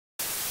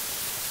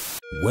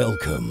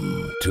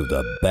Welcome to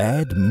the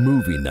Bad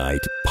Movie Night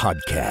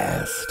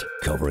podcast,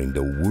 covering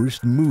the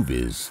worst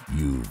movies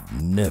you've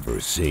never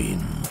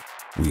seen.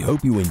 We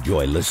hope you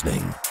enjoy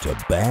listening to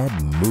Bad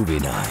Movie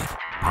Night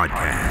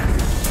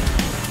podcast.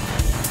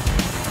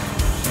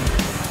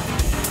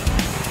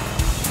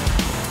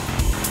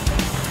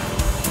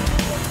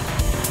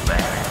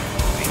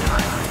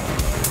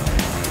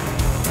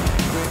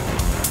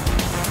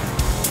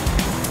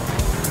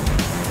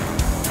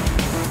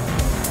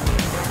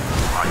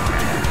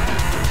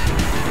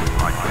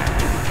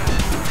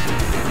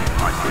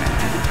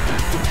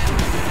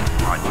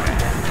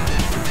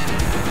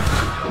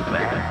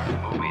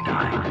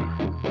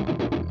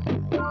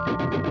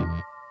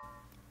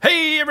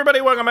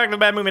 Welcome back to the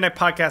Bad Movie Night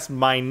Podcast.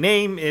 My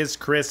name is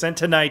Chris, and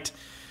tonight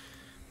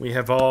we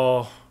have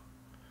all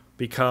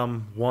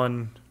become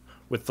one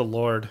with the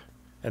Lord,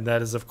 and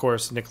that is, of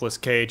course, Nicolas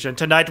Cage. And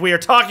tonight we are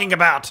talking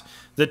about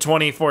the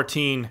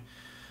 2014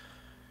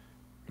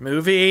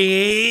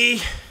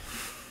 movie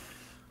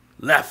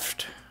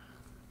Left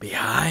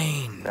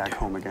Behind. Back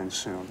home again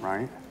soon,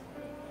 right?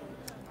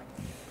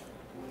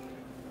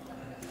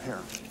 Here.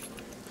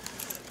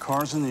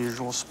 Car's in the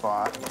usual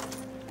spot.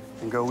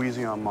 And go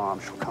easy on Mom.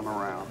 She'll come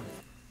around.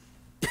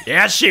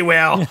 Yeah, she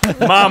will.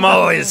 Mom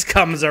always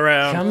comes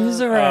around.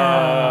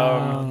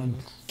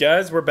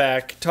 Guys, we're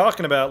back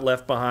talking about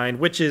Left Behind,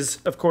 which is,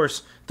 of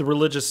course, the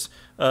religious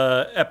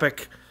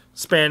epic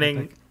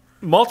spanning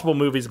multiple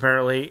movies,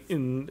 apparently,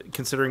 in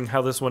considering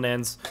how this one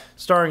ends,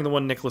 starring the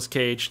one Nicolas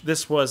Cage.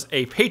 This was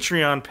a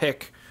Patreon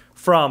pick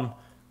from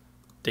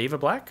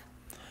David Black?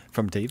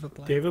 From David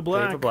Black? David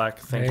Black.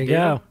 Thank There you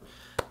David.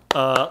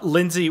 go.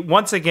 Lindsay,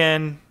 once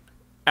again,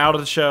 out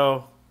of the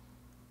show.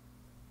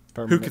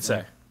 Permanently. Who could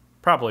say?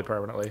 Probably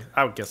permanently.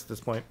 I would guess at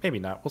this point. Maybe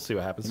not. We'll see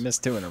what happens. You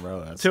missed two in a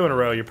row. That's Two in a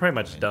row. You're pretty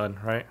much done,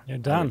 right? You're I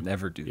would done.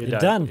 never do that. You're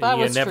done. That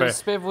You was never- true.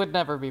 Spiv would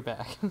never be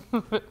back.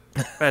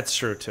 That's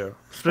true too.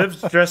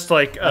 Spiv's dressed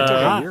like I took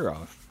a year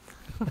off.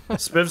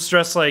 Spiv's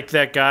dressed like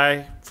that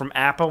guy from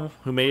Apple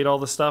who made all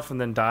the stuff and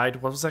then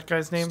died. What was that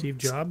guy's name? Steve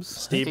Jobs.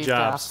 Steve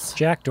Jobs.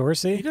 Jack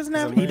Dorsey. He doesn't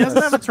have a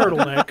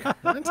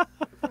turtleneck.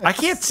 I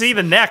can't see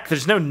the neck.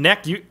 There's no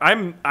neck.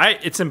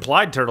 It's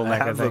implied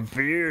turtleneck. I think.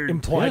 beard.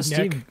 Implied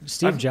neck.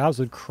 Steve Jobs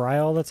would cry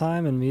all the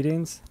time in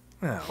meetings.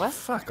 Oh, What?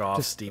 Fuck off,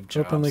 Just Steve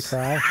Jobs. openly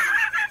cry.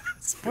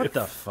 What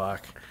the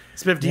fuck?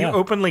 Spiv, do Yeah. you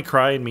openly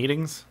cry in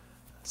meetings?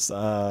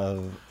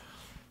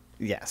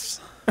 Yes.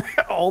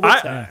 All the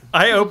time.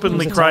 I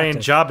openly He's a cry in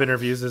tactic. job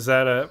interviews. Is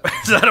that a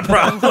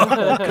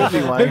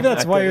problem? Maybe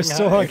that's why you're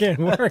still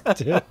getting work,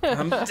 dude.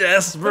 I'm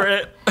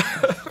desperate.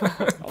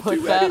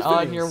 Put that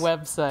on your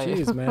website.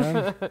 Jeez,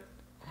 man.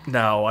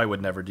 No, I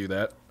would never do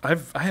that. I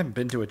haven't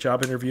been to a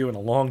job interview in a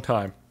long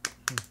time.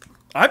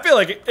 I feel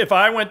like if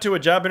I went to a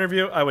job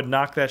interview, I would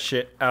knock that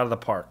shit out of the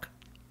park.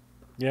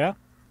 Yeah.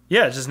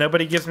 Yeah, just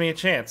nobody gives me a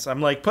chance.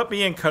 I'm like, put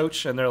me in,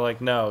 coach, and they're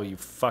like, no, you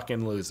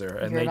fucking loser,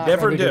 and You're they not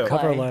never ready to do. play.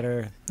 Cover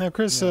letter. Now,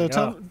 Chris, Yeah.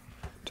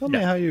 tell me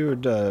how you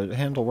would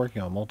handle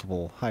working on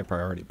multiple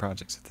high-priority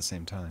projects at the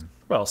same time.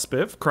 Well,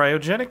 Spiv,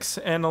 cryogenics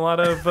and a lot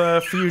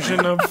of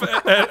fusion of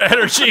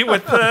energy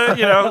with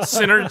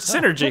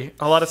synergy.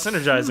 A lot of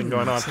synergizing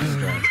going on.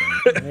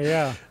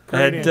 Yeah.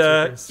 Great And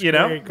answer, Chris.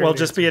 Great we'll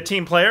just be a answer.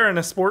 team player and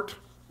a sport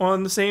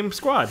on the same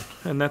squad,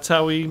 and that's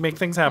how we make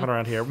things happen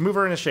around here.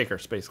 Mover and a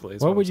shakers, basically.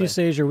 Is What I'm would you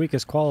saying. say is your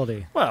weakest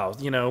quality? Well,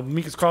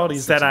 Mika's quality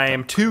is that I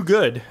am too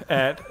good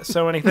at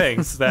so many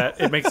things that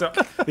it makes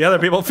the other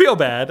people feel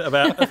bad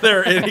about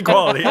their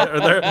inequality.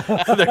 Or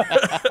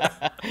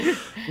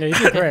Yeah, you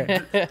do great.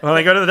 when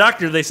I go to the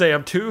doctor, they say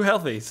I'm too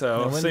healthy.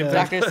 So when same the- thing.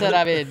 Doctor said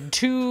I'm in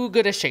too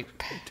good a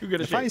shape. Too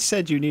good a If I shape.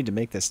 said you need to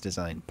make this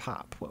design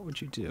pop, what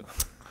would you do?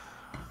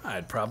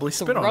 I'd probably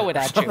spit on Throw it.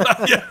 it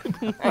at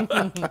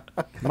you.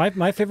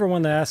 My favorite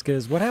one to ask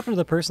is, what happened to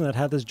the person that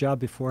had this job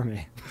before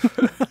me?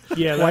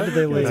 Yeah, Why did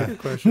they that's a leave? good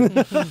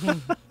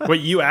question.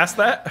 Wait, you asked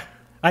that?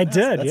 I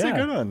did, That's yeah. a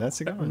good one. That's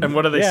a good one. And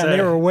what do they Yeah, say?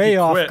 they were way He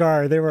off quit.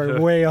 guard. They were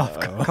way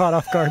caught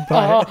off guard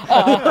by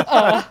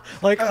it.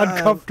 Like,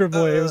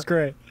 uncomfortably. It was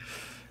great.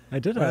 I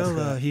did ask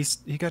that.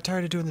 he got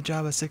tired of doing the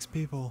job of 6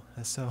 people.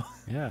 So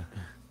Yeah.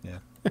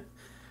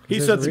 He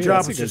There's said a the reason.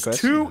 job That's a was good just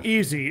question. too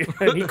easy,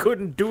 and he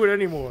couldn't do it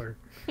anymore.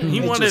 He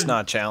it's wanted just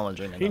not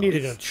challenging. He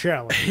needed a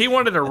challenge. he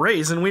wanted a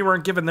raise, and we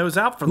weren't giving those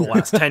out for the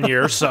last 10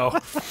 years. So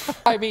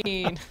I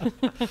mean,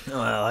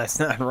 Well, that's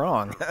not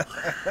wrong.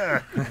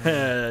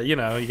 you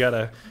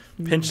gotta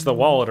pinch the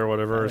wallet or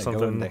whatever or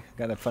something.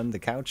 Gotta fund the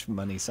couch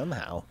money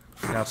somehow.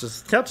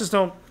 Couches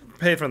don't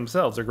pay for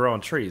themselves. They're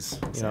growing trees.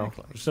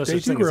 Exactly. There's no They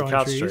such do thing as a grow on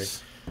couch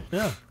trees. tree.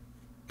 Yeah.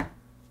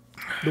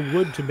 The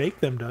wood to make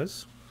them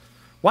does.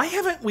 Why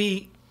haven't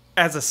we,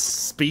 as a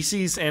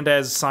species and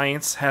as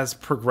science has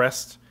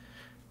progressed,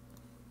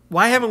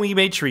 why haven't we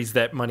made trees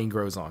that money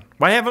grows on?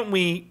 Why haven't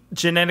we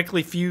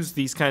genetically fused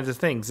these kinds of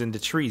things into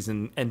trees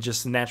and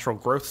just natural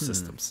growth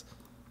systems?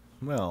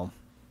 Well,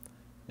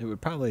 it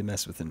would probably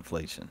mess with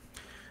inflation.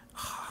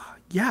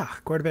 Yeah,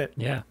 quite a bit.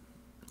 Yeah.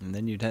 And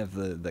then you'd have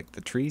the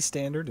tree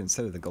standard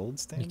instead of the gold You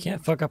standard.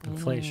 can't fuck up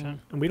inflation.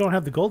 And we don't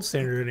have the gold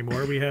standard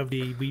anymore. We have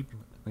the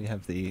We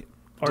have the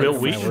Bill My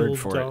Wheaton. word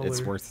for it, it's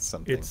dollar. worth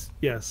something. It's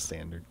yes.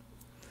 Standard.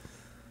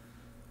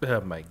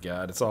 Oh my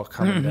God, it's all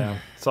coming down.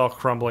 It's all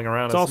crumbling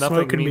around It's us. all Nothing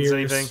smoke and means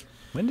mirrors. anything.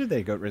 When did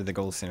they get rid of the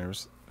gold standard?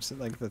 Was it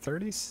like the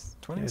 30s,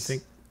 20s? I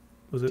think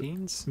was it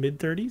teens. mid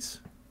 30s?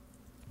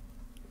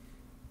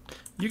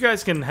 You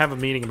guys can have a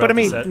meeting about But I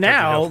mean, this at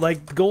now Technical.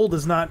 like gold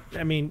is not.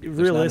 I mean, There's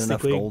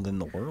realistically, not enough gold in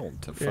the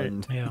world to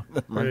fund Yeah.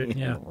 the money Right. in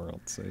Yeah. the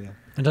world. So yeah.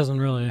 It doesn't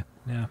really.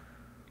 Yeah.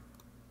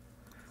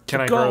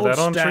 Can I grow gold that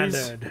on trees?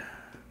 standard.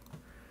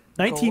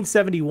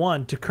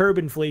 1971 to curb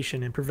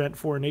inflation and prevent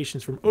foreign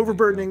nations from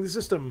overburdening the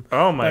system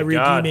Oh my by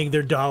God. redeeming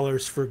their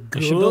dollars for gold.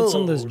 We should build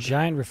some of those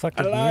giant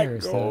reflective I like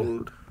mirrors that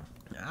gold.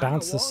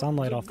 bounce the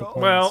sunlight off the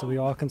planet Well- so we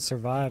all can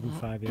survive in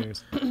 5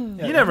 years. You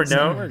never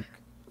know.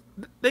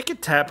 They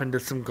could tap into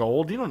some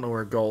gold. You don't know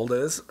where gold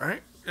is,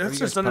 right? It's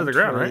just under the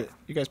ground, right?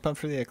 You guys pumped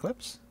for the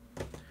eclipse?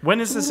 When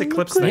is this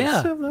eclipse thing?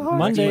 Yeah.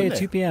 Monday at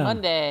 2 p.m.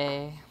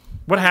 Monday.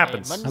 What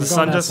happens? Monday. The I'm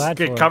sun going just outside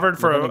get for it. covered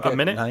for You're gonna a get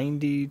minute?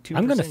 92%.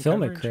 I'm gonna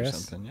film it, coverage or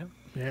Chris. something, yeah.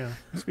 Yeah,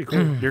 this would be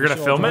cool. You're gonna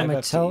film I it? got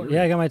That's my what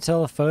I got my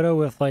telephoto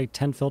with like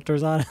 10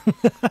 filters on it.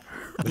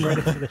 I'm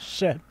ready for the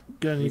shit.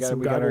 Gonna We need got, some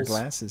we got our goggles.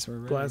 glasses. We're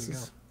ready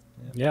Glasses.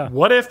 Yeah.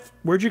 What if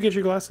Where'd you get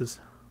your glasses?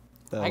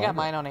 to go. I got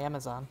mine on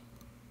Amazon.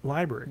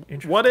 Library.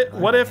 Interesting.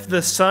 what if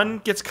the sun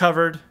gets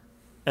covered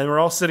and we're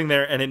all sitting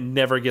there and it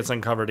never gets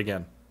uncovered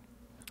again?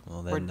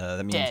 Well, then that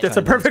means dead. That's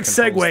a China perfect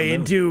controls the segue moon.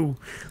 into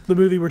the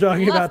movie we're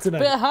talking about Left tonight.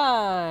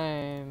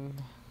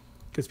 behind.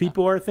 Because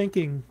people are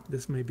thinking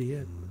this may be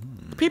it.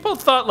 People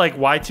thought like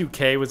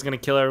Y2K was gonna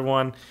kill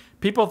everyone.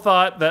 People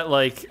thought that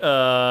like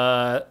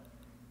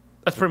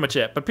that's pretty much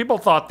it. But people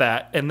thought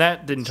that, and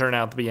that didn't turn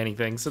out to be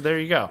anything. So there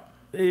you go.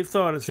 They've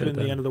thought it's been Should've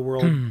the been. end of the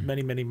world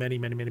many times.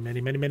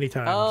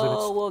 and Oh,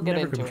 it's we'll get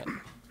never into come it. true.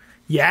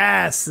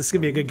 Yes, this is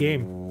gonna be a good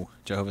game. Ooh,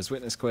 Jehovah's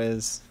Witness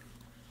quiz.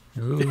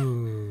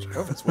 Ooh.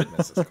 Jehovah's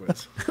Witnesses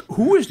quiz.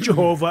 Who is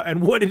Jehovah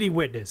and what did he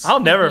witness? I'll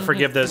never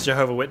forgive those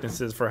Jehovah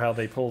Witnesses for how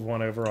they pulled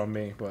one over on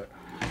me. But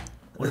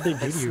What did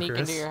they do to you, Sneak Chris?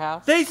 into your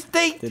house. they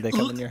Did they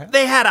come in your house?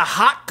 They had a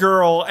hot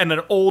girl and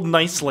an old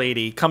nice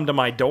lady come to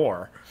my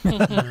door. You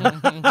were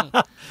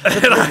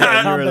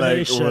like,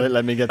 Combination. "Wait,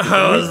 let me get the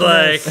I was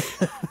like,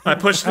 I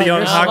pushed the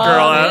young hot you're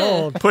girl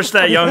so out, pushed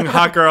that young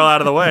hot girl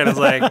out of the way, and I was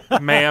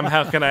like, "Ma'am,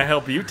 how can I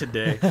help you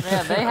today?"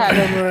 Man, they had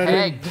it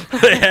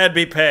pegged. They had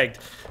me pegged,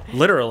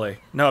 literally.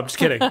 No, I'm just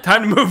kidding.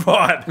 Time to move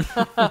on,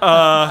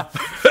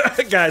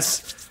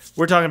 guys.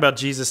 We're talking about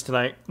Jesus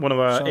tonight. One of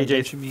Sean, AJ's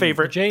don't you mean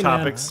favorite the J-Man.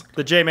 topics.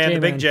 The J-Man, the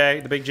big J-Man. J,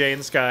 the big J in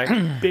the sky.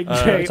 Big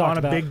J talked on a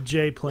about- big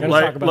J plane.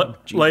 Gotta talk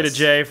about Light a Jesus.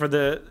 J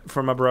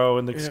for my bro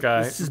in the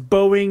sky. This is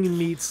Boeing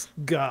meets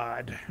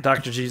God.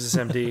 Dr. Jesus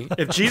MD.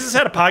 If Jesus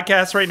had a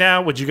podcast right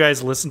now, would you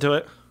guys listen to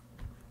it?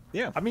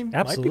 Yeah. I mean,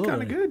 Absolutely. might be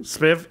kind of good.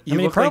 Spiv, you I mean,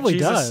 it look like probably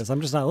Jesus. does.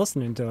 I'm just not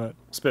listening to it.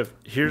 Spiv,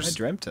 I here's.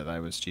 dreamt that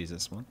I was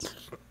Jesus once.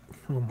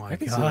 Oh my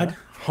can see God.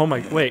 Oh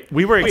my! Wait,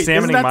 we were Wait, isn't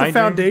examining that my the dream?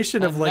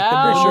 foundation of like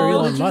Now, sure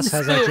Elon Musk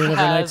has that dream every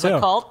night, has a too.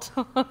 cult.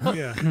 the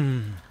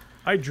Yeah.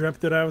 I dreamt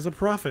that I was a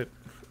prophet.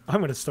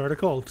 I'm going to start a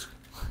cult.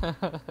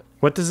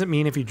 What does it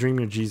mean if you dream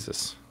you're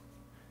Jesus?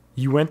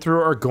 You went through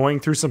or are going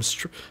through some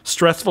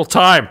stressful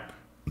time.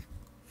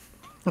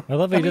 I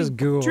love how you just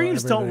Google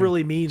Dreams don't everything.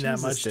 really mean that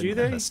Jesus much, do didn't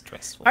have they? a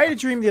stressful I had a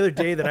dream the other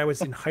day that I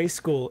was in high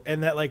school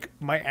and that like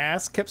my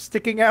ass kept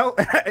sticking out.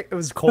 It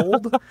was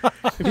cold.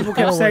 And people kept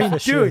Real saying,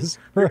 life "Dude, issues.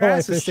 your Real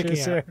ass life is sticking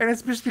issues out." here. And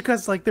it's just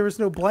because like there was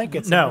no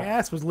blankets No, and my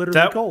ass was literally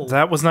That cold.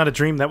 that was not a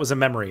dream. That was a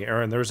memory,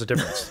 Aaron. There was a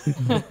difference.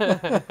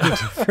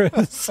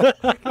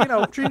 You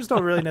know, dreams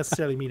don't really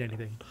necessarily mean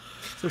anything.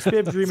 So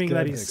Spib dreaming good.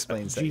 that It he's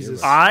explains that, you're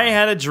Jesus. I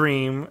had a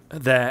dream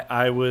that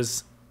I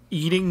was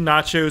eating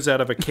nachos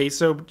out of a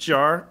queso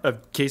jar of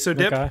queso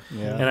dip. Okay.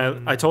 Yeah.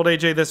 And I told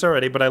AJ this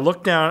already, but I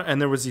looked down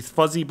and there was these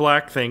fuzzy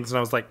black things, and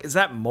I was like, "Is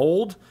that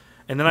mold?"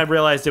 And then I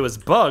realized it was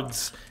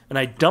bugs, and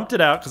I dumped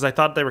it out because I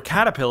thought they were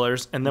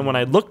caterpillars. And then when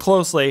I looked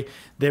closely,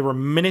 they were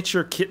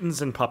miniature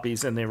kittens and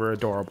puppies, and they were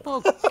adorable.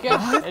 Oh,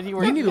 God. And you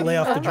were You need to lay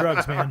off the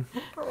drugs, man.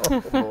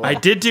 I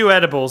did do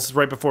edibles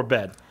right before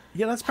bed.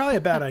 Yeah, that's probably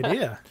a bad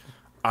idea.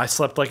 I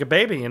slept like a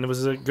baby, and it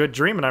was a good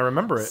dream, and I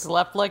remember it.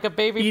 slept like a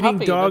baby Eating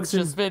puppy dogs that's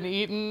and- just been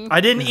eaten. I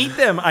didn't eat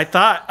them. I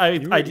thought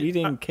You were I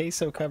eating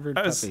queso-covered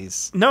I was-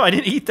 puppies. No, I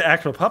didn't eat the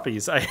actual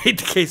puppies. I ate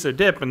the queso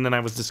dip, and then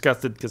I was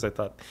disgusted because I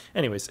thought.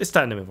 Anyways, it's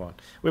time to move on.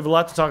 We have a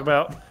lot to talk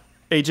about.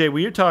 AJ,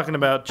 we are talking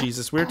about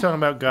Jesus. We're talking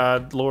about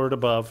God, Lord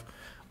above.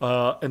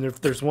 And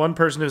if there's one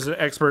person who's an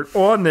expert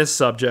on this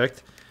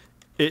subject,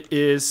 it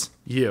is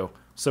you.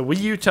 So will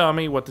you tell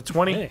me what the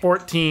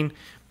 2014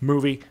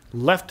 movie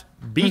Left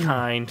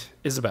Behind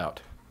is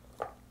about?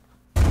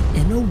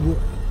 In a world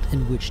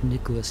in which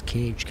Nicolas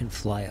Cage can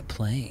fly a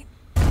plane,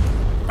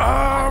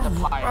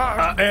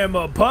 I am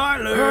a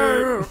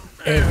pilot.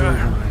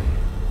 everyone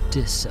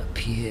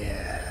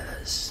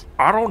disappears.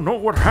 I don't know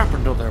what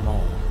happened to them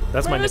all.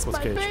 That's my Nicolas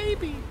Cage.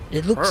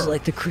 It looks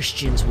like the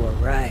Christians were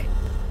right.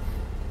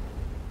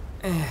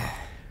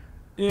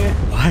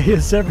 Why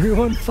is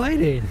everyone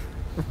fighting?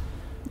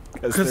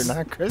 Because they're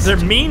not They're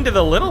Christian. mean to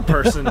the little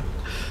person.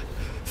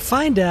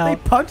 find They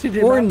out punted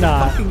him or out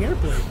not the fucking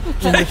airplane.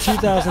 in the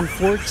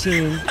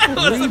 2014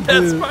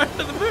 reboot part of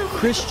the movie.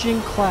 Christian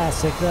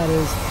classic that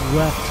is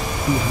Left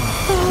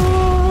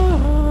Behind.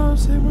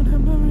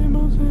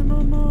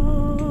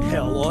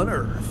 Hell on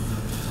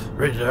earth.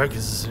 Rated R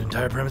because the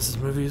entire premise of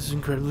this movie is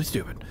incredibly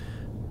stupid.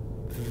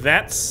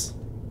 That's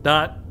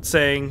not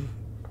saying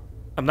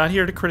I'm not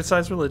here to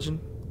criticize religion.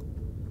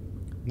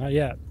 Not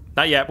yet.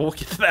 Not yet, but we'll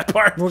get to that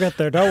part. We'll get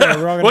there. Don't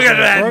worry. We'll get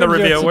to that in the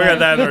review. We'll get to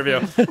that in the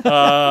review. We're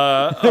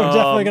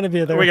definitely going to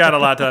be there. We got a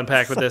lot to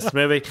unpack with this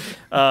movie.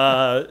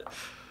 But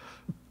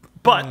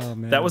Oh,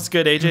 man. that was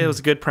good, AJ. It was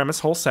a good premise,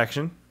 whole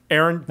section.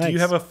 Aaron, do you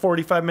Thanks. have a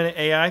 45-minute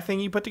AI thing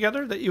you put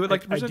together that you would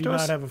like to I present do to not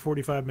us? have a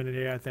 45-minute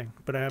AI thing,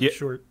 but I have Yeah. a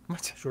short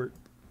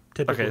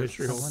technical Okay,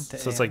 history.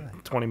 so it's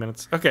like 20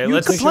 minutes. Okay, You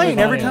let's complain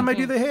sure every we time I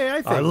do the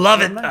AI thing. I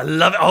love it. I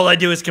love it. All I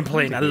do is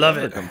complain. I love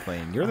You it. never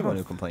complain. You're the one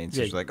who complains.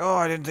 Yeah. You're like, oh,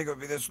 I didn't think it would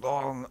be this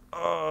long.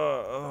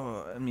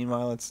 And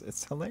meanwhile,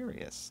 it's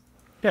hilarious.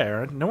 Yeah,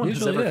 Aaron. No one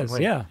Usually has ever is,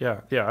 complained.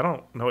 yeah. Yeah. I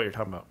don't know what you're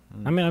talking about.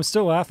 I mean, I'm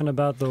still laughing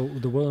about the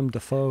Willem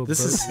Dafoe. This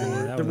is- bird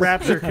scene. That The was-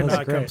 rapture that was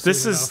cannot come great. soon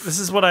This enough.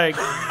 is what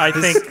I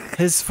think.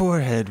 His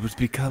forehead would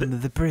become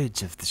the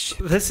bridge of the ship.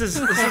 This is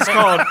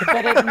called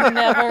But it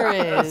never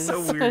is. so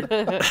weird.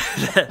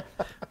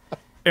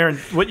 Aaron,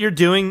 what you're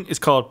doing is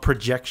called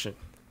projection.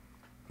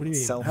 What do you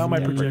mean? How am I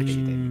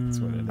projecting? That's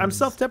what it is. I'm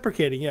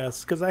self-deprecating,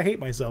 yes, because I hate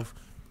myself.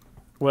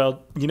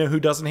 Well, you know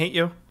who doesn't hate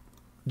you?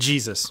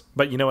 Jesus.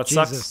 But you know what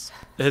Jesus. sucks?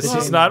 This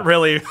is not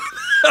really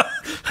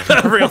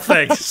a real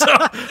thing. So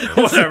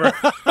whatever.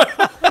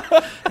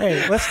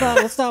 Hey, let's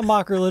not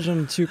mock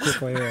religion too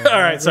quickly here.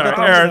 All right, We sorry, got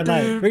the rest of Aaron.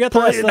 the night. We got the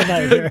rest of the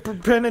night here.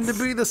 Pretending to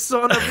be the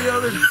son of the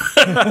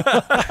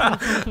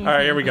other. All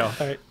right, here we go.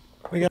 All right.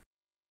 We got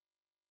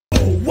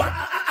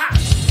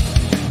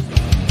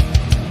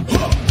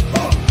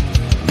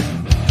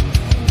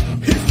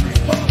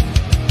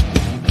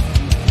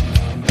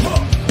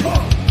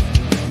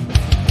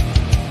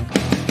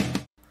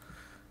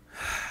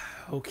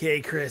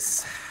Okay,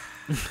 Chris.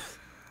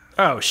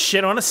 Oh,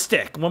 shit on a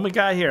stick. What we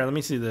got here? Let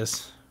me see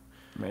this.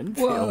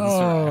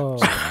 Whoa.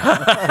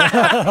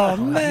 Oh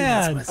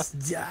man, Must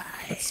die.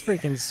 that's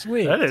freaking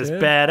sweet. That is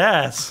dude.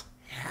 badass.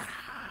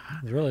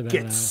 It's really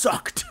Get badass.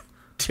 sucked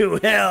to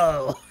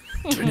hell.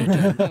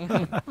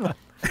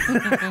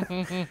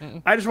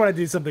 I just want to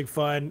do something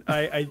fun.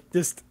 I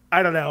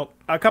don't know.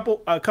 A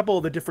couple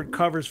of the different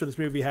covers for this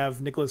movie have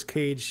Nicolas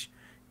Cage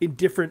in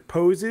different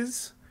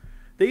poses.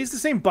 They use the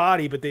same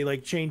body, but they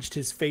like changed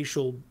his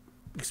facial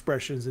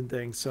expressions and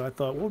things. So I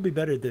thought, what would be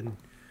better than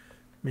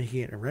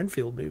making it a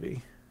Renfield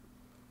movie?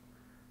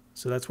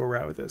 So that's where we're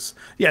at with this.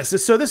 Yes,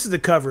 so this is the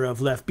cover of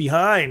Left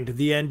Behind.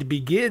 The End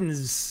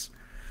Begins.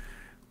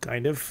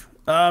 Kind of.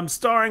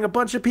 Starring a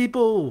bunch of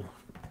people,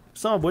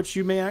 some of which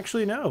you may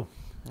actually know.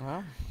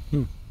 Well,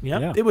 Yep.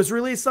 Yeah. It was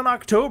released in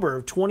October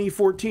of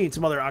 2014.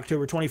 Some other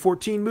October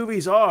 2014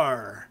 movies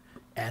are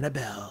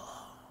Annabelle.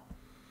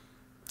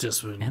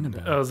 Just when,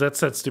 Annabelle. oh, that's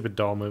that stupid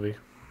doll movie.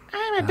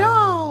 I'm a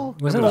doll.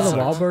 Was it where the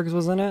Sucks. Wahlbergs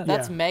was in it?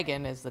 that's Yeah.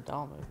 Megan is the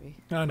doll movie.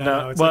 No,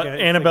 No, it's well, like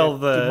Annabelle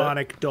it's like a the-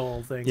 demonic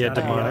doll thing. Yeah, not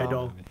an demonic. AI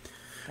doll.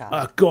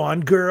 God. Gone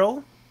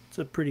Girl. It's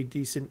a pretty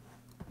decent,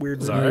 weird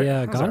movie. Alright. Yeah,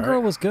 That's Gone alright.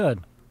 Girl was good.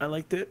 I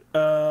liked it.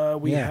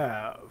 We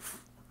Yeah.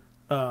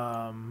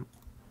 have,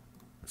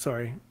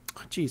 sorry,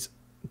 jeez,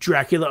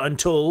 Dracula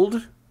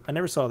Untold. I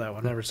never saw that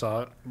one. Never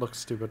saw it. Looks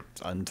stupid.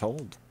 It's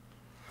untold.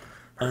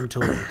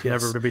 Untold. Yes.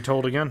 Never to be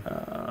told again.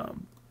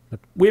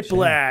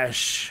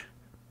 Whiplash.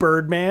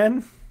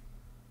 Birdman.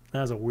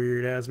 That was a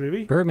weird ass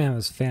movie. Birdman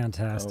was Oh,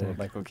 fantastic.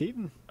 Michael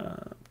Keaton.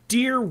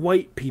 Dear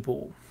White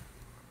People.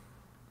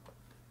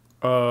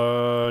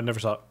 Never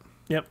saw it.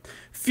 Yep.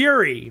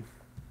 Fury.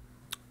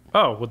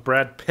 Oh, with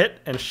Brad Pitt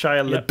and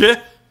Shia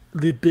LaBeouf.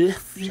 The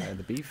Biff. Shia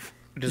the Beef.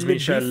 Just me,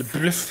 Shia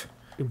LaBeouf.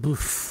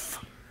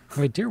 Boof.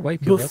 Wait, Dear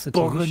White People. Boof That's a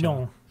TV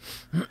show.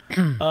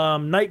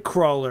 Bourguignon.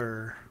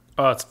 Nightcrawler.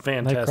 Oh, it's a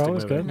fantastic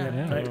Nightcrawler's movie. good.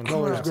 Yeah.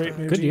 Nightcrawler's a great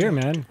movie. Good year,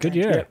 man. Good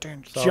year.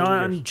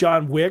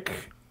 John Wick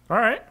All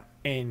right.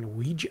 and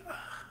Ouija.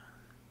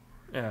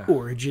 Yeah.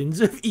 Origins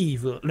of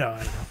Evil. No,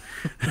 I don't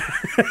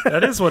know.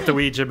 That is what the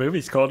Ouija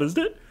movie's called,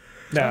 isn't it?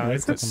 No,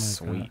 it's That's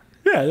sweet.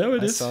 Yeah, that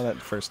I saw that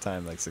the first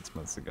time like 6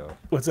 months ago.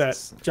 What's that?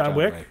 It's John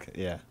Wick?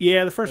 Yeah.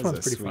 Yeah, the first That's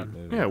one's a pretty sweet fun.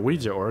 movie. Yeah,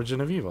 Ouija,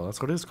 Origin of Evil.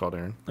 That's what it's called,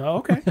 Aaron. Oh,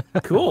 okay.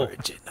 Cool.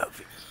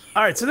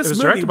 All right, so this It was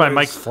movie directed by was-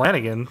 Mike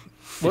Flanagan. It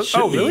What? should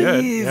Oh, be really?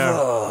 good. Yeah.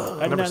 I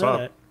did never not saw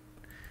know it.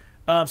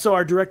 that. So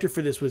our director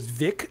for this was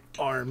Vic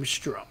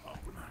Armstrong.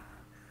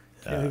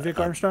 You know who Vic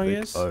Armstrong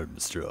is?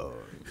 Armstrong.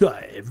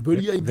 Hi,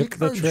 everybody. I'm Vic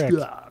the Trick.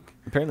 Armstrong.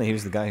 Apparently, he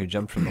was the guy who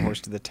jumped from the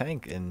horse to the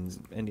tank in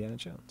Indiana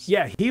Jones.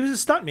 Yeah, he was a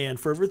stuntman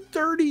for over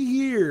 30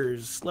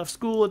 years. Left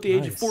school at the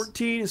age of Nice.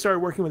 14 and started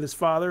working with his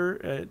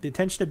father. The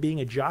intention of being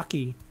a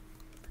jockey,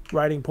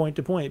 riding point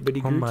to point, but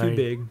he grew my. too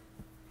big.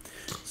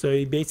 So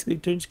he basically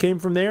just came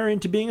from there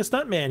into being a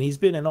stuntman. He's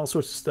been in all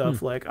sorts of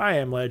stuff like I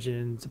Am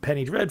Legend, The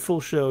Penny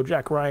Dreadful Show,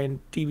 Jack Ryan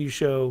TV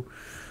show,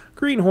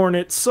 Green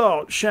Hornet,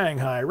 Salt,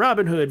 Shanghai,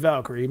 Robin Hood,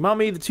 Valkyrie,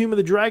 Mummy, The Tomb of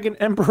the Dragon,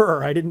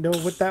 Emperor. I didn't know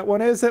what that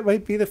one is. That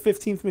might be the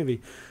 15th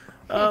movie.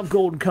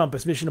 Golden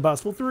Compass, Mission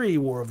Impossible 3,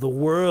 War of the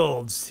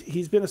Worlds.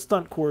 He's been a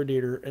stunt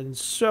coordinator in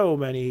so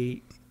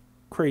many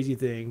crazy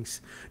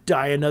things.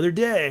 Die Another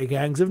Day,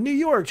 Gangs of New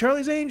York,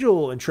 Charlie's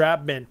Angel,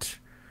 Entrapment.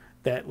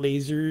 That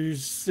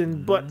lasers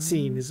and butt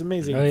scene is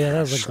amazing. Oh yeah,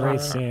 that was a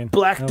great scene.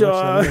 Black I watched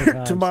that many Dog,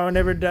 times. Tomorrow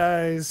Never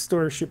Dies,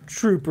 Starship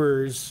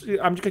Troopers.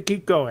 I'm just going to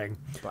keep going.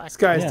 This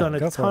guy's Yeah, done a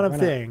go for ton it. of Why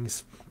not?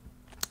 things.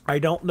 I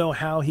don't know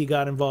how he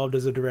got involved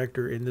as a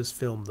director in this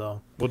film,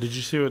 though. Well, did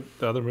you see what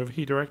the other movie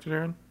he directed,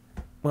 Aaron?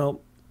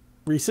 Well,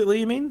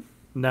 recently, you mean?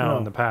 No, No.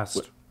 in the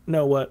past.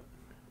 No, what?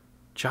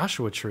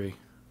 Joshua Tree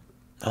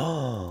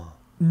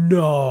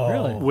No.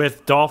 Really?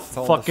 with Dolph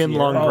all the fucking fear.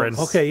 Lundgren.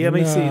 Oh, okay, yeah, let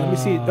me see. Let me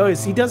see. Oh,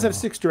 yes, he does have No.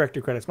 6 director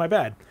credits. My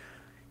bad.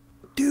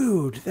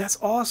 Dude, that's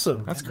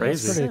awesome. That's Makes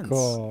crazy. pretty sense.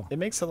 cool. It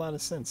makes a lot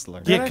of sense to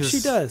learn. Yeah, It actually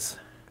 'cause- does.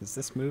 Because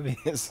this movie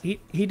is.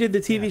 He did the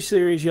TV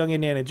series Young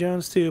Indiana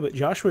Jones too, but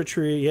Joshua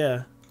Tree,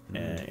 yeah,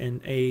 and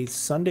A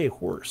Sunday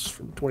Horse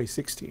from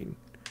 2016.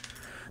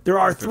 There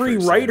are prefer 3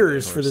 Saturday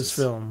writers for this Horses.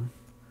 film.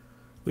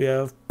 We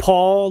have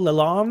Paul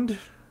Lalonde,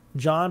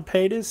 John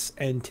Paytas,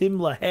 and Tim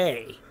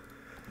LaHaye.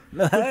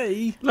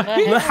 Hey!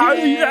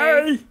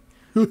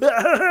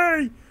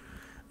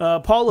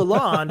 Paul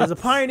Lalonde is a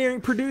pioneering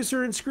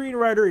producer and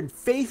screenwriter in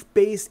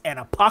faith-based and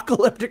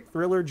apocalyptic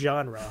thriller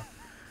genre.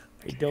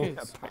 I don't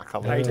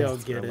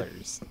get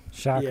it.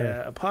 Shocker.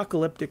 Yeah,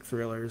 apocalyptic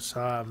thrillers.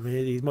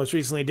 He most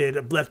recently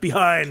did Left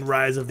Behind,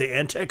 Rise of the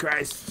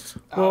Antichrist.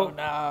 Oh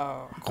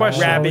no.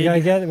 Question.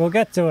 Rabid. We'll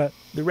get to it.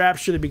 The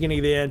Rapture, the Beginning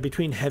of the End,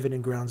 Between Heaven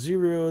and Ground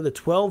Zero, The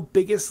 12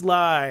 Biggest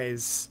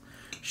Lies,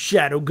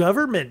 Shadow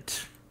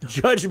Government,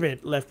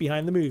 Judgment, Left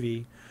Behind the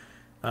movie,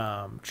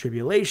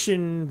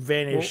 Tribulation,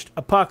 Vanished,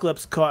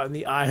 Apocalypse, Caught in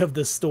the Eye of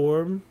the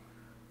Storm,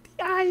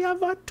 The Eye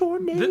of a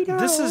Tornado.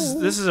 This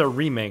is a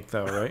remake,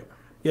 though, right?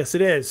 Yes,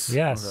 it is.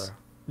 Yes.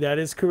 That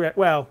is correct.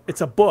 Well,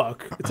 it's a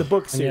book. It's a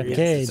book And you have series.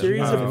 Cage. It's a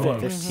series Oh. of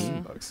books.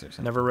 15 books or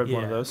something. Never read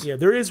one of Yeah, those. yeah,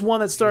 there is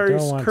one that stars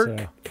don't want Kirk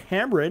to.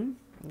 Cameron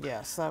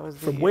Yes, that was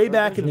from the way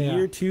back in the Yeah.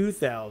 year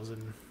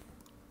 2000.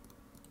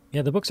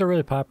 Yeah, the books are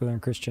really popular in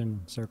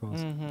Christian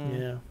circles.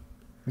 Yeah.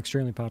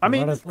 Extremely popular. I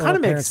mean, A lot it kind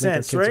of makes parents make their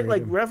sense, kids right? read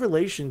Like them.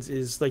 Revelations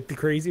is like the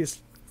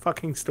craziest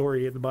fucking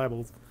story in the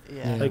Bible.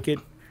 Yeah. Like it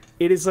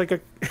is like a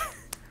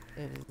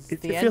is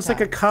it the end feels like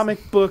a times.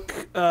 comic book.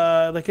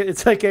 Like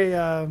it's like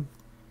a.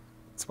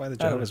 That's why the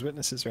don't Jehovah's know.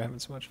 Witnesses are having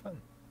so much fun.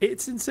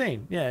 It's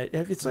insane. Yeah,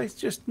 it's like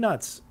just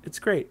nuts. It's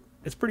great.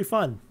 It's pretty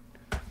fun.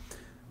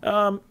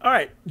 All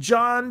right,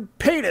 John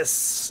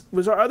Paytas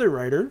was our other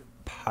writer.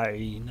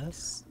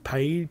 Pinus?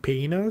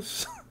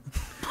 Penis.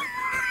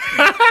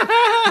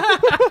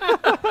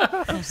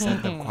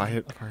 Said the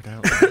quiet part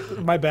out.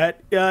 My bad.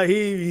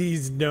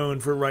 He's known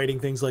for writing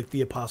things like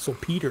the Apostle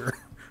Peter.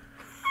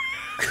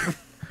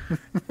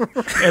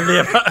 And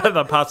the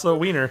Apostle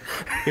Wiener.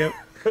 Yep.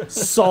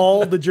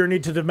 Saul, The Journey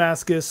to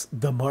Damascus,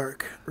 The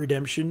Mark,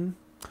 Redemption,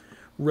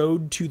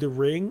 Road to the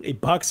Ring, A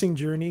Boxing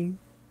Journey,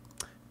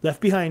 Left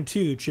Behind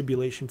 2,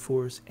 Tribulation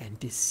Force, and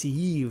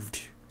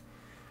Deceived.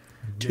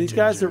 These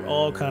guys are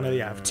all kind of,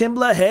 yeah. Tim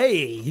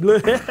LaHaye.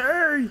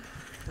 Hey.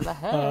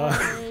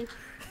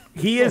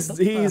 He's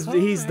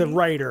the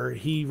writer.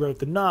 He wrote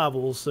the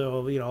novels,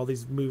 so all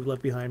these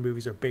Left Behind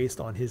movies are based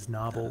on his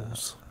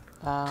novels.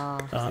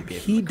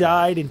 He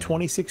died in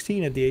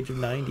 2016 at the age of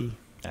 90.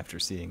 After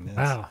seeing this.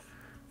 Wow.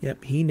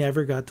 Yep, he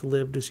never got to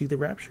live to see the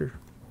rapture.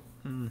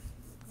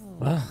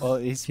 Wow. Well,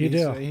 he's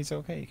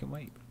okay. He can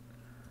wait.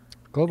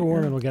 Global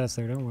warming will get us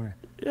there. Don't worry.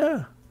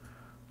 Yeah,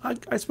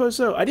 I suppose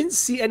so. I didn't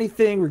see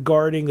anything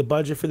regarding the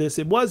budget for this.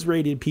 It was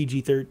rated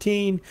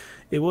PG-13.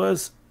 It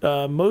was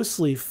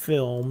mostly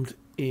filmed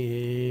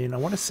in, I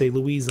want to say,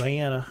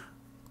 Louisiana.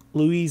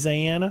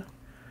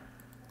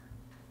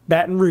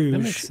 Baton Rouge.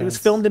 makes It was sense.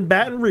 filmed in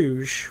Baton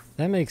Rouge.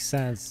 That makes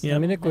sense. Yep. I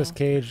mean, Nicolas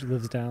Cage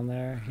lives down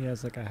there. He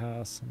has like a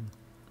house. And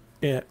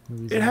Yeah,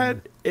 Louisiana.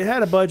 it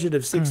had a budget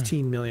of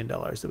 $16 million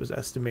that was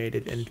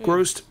estimated and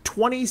grossed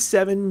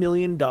 $27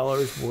 million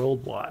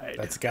worldwide.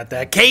 That's got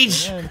that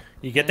cage.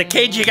 You get the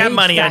cage, you got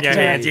money on your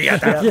hands. You got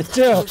that. You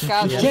do.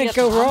 God, You Leah can't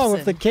go wrong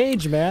with Thompson. the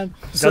Cage, man.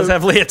 Does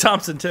have Leah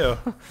Thompson too.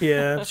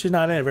 Yeah, she's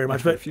not in it very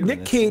much. But few Nick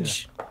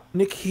minutes,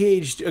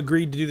 Cage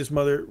agreed to do this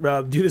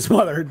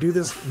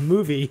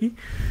movie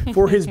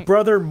for his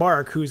brother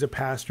Mark, who's a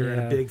pastor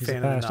and a big he's fan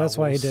of pastor. the That's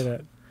why he novels. did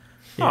it.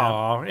 Yeah.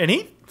 Aw, and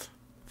he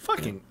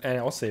fucking. And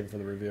I'll save it for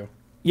the review.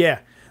 Yeah,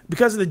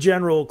 because of the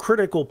general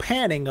critical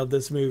panning of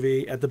this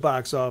movie at the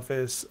box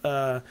office,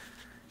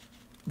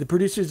 the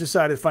producers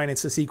decided to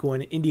finance a sequel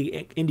in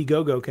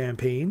Indiegogo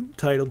campaign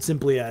titled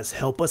simply as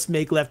 "Help Us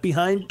Make Left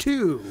Behind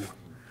 2."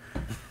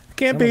 The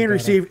campaign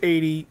received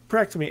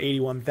approximately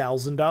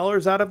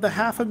 $81,000 out of the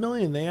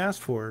 $500,000 they asked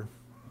for.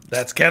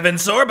 That's Kevin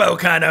Sorbo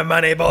kind of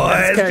money,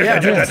 boys. What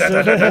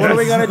are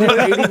we gonna do?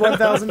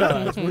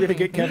 $81,000. We're gonna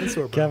get Kevin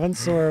Sorbo. Kevin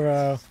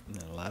Sorbo.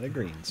 And a lot of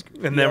green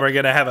screen. And then we're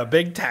gonna have a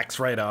big tax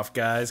write-off,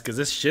 guys, because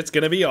this shit's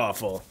gonna be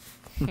awful.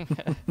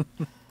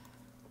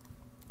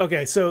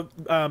 Okay, so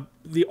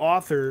the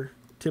author,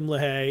 Tim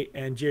LaHaye,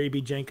 and Jerry B.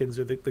 Jenkins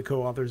are the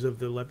co-authors of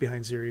the Left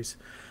Behind series.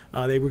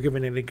 They were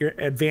given an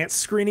advanced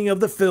screening of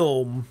the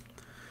film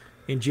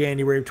in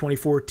January of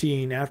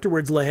 2014.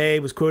 Afterwards,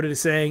 LaHaye was quoted as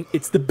saying,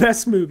 "It's the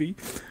best movie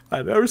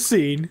I've ever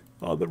seen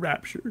on The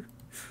Rapture."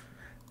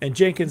 And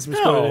Jenkins was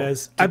quoted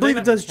as, "I believe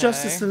it does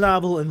justice to the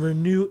novel and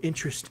renew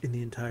interest in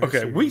the entire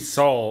series." we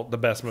saw the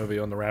best movie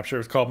on The Rapture. It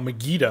was called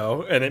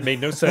Megiddo, and it made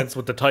no sense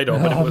with the title,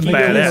 but it was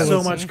Megiddo badass. was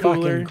so much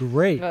cooler. Fucking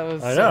great. That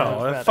was I so know.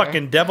 much A better.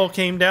 fucking devil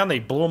came down. They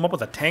blew him up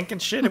with a tank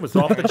and shit. It was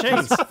off the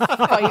chains.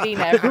 Fighting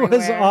It everywhere.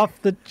 was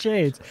off the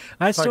chains.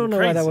 I still Fucking don't know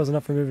why that crazy. wasn't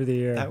up for movie of the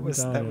year. That I'm was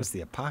telling you.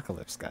 the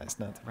apocalypse, guys,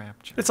 not the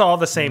rapture. It's all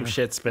the same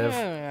shit, Spiv.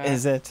 Yeah.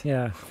 Is it?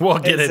 Yeah, We'll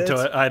get Is into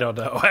it? it. I don't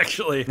know.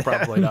 Actually,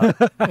 probably not.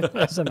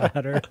 doesn't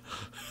matter.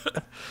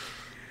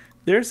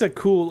 There's a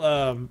cool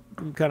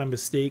kind of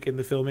mistake in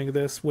the filming of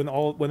this when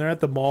they're at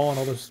the mall and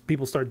all those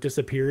people start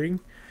disappearing.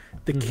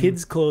 The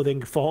kids'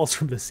 clothing falls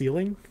from the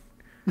ceiling.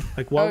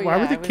 Like, why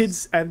were the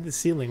kids at the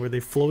ceiling? Were they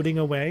floating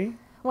away?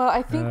 Well,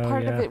 I think Oh,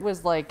 part of yeah. it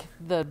was like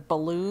the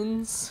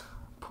balloons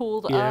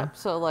pulled Yeah. up,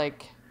 so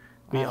like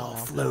We all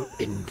float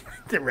in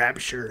the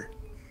rapture.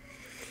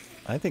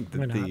 I think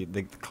Why that not?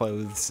 the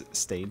clothes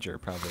stager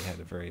probably had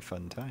a very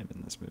fun time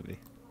in this movie.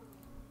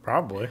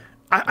 Probably.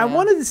 I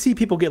wanted to see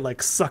people get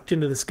like sucked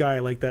into the sky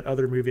like that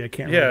other movie I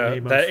can't remember the Yeah,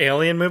 name that of.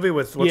 alien movie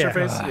with what's her Yeah.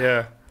 face?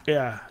 Yeah.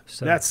 Yeah,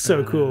 So that's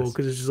so cool badass.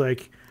 because it's just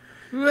like,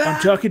 I'm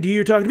talking to you,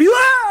 you're talking to me.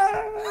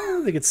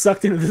 Ah! They get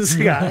sucked into the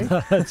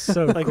sky. That's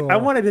so Like, cool. I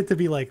wanted it to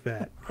be like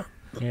that.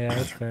 Yeah,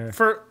 that's fair.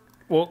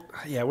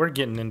 We're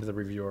getting into the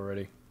review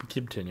already.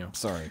 Continue.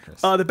 Sorry,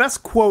 Chris. The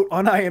best quote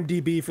on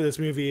IMDb for this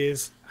movie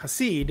is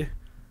Hasid,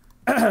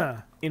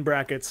 in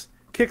brackets,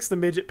 kicks the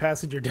midget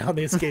passenger down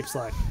the escape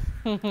slide.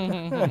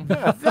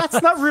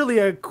 That's not really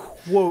a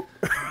quote.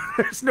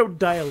 There's no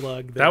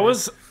dialogue there. That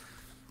was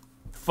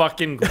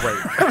fucking great.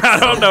 I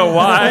don't know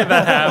why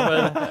that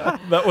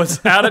happened. That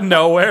was out of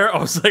nowhere. I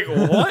was like,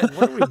 what?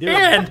 What are we doing?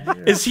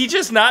 And is he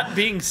just not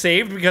being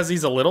saved because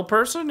he's a little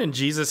person and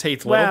Jesus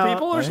hates little Well,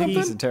 people or I think he's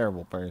a something?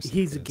 terrible person.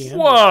 He's a Chris.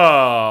 gambler.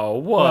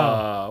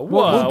 Whoa. we'll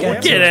We'll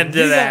get get to it.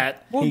 into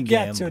that. We'll He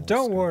get to it. gambles,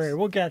 Don't Chris. worry.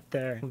 We'll get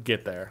there. We'll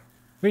get there.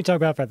 We can talk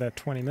about that for that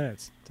 20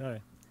 minutes. Tell you.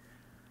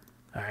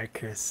 All right,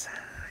 Chris.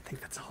 I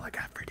think that's all I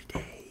got for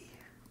today.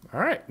 All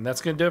right, and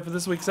that's going to do it for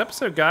this week's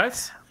episode,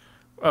 guys.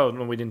 Oh,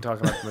 no, we didn't talk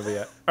about the movie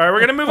yet. All right, we're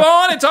going to move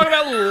on and talk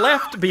about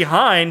Left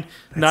Behind.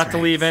 Not to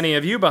leave any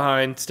of you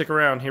behind. Stick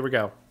around. Here we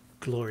go.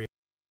 Glory.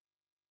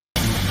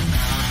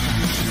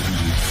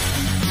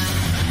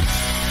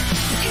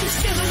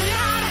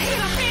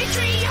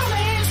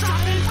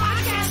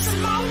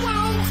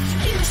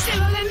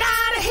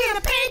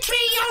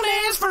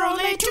 For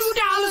only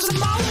 $2 a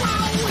month.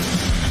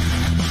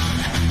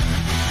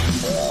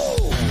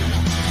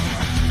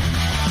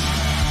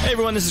 Hey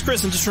everyone, this is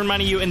Chris, and just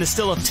reminding you in the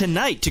still of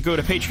tonight to go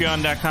to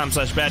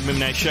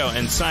patreon.com/badmovienightshow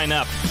and sign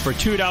up. For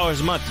 $2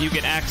 a month, you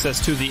get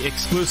access to the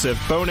exclusive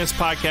bonus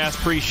podcast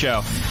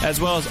pre-show, as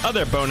well as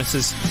other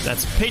bonuses.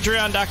 That's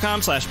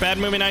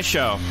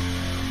patreon.com/badmovienightshow.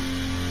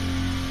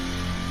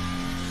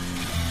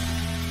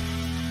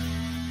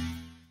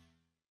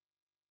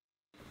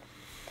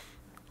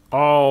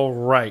 All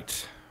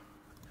right.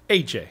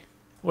 AJ,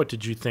 what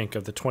did you think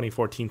of the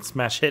 2014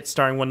 smash hit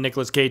starring one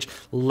Nicolas Cage,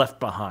 Left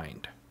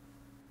Behind?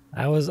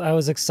 I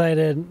was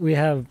excited. We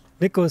have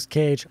Nicolas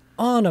Cage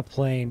on a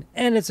plane,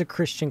 and it's a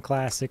Christian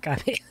classic. I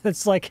mean,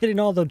 it's like hitting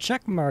all the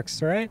check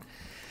marks, right?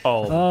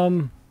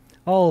 Oh,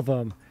 All of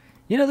them.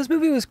 You know, this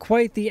movie was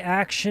quite the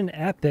action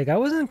epic. I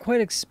wasn't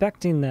quite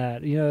expecting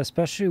that, you know,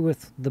 especially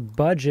with the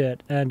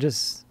budget and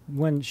just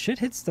when shit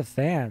hits the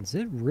fans,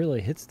 it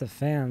really hits the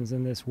fans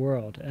in this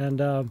world. And,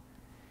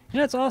 you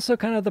know, it's also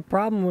kind of the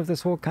problem with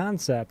this whole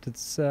concept.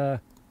 It's,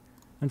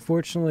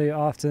 unfortunately,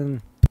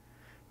 often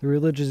the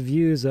religious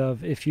views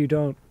of if you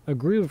don't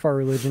agree with our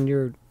religion,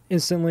 you're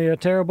instantly a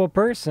terrible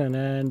person,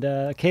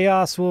 and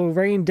chaos will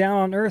rain down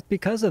on earth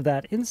because of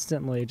that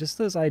instantly. Just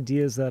those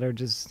ideas that are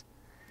just,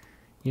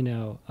 you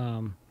know,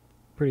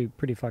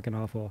 pretty fucking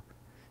awful.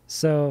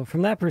 So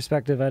from that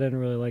perspective, I didn't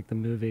really like the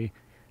movie.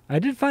 I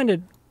did find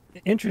it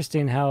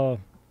interesting how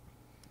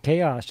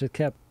chaos just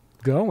kept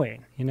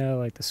going, you know,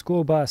 like the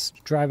school bus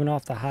driving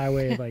off the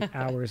highway like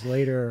hours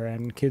later,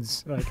 and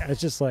kids, like,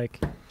 it's just like,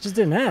 it just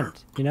didn't end,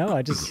 you know.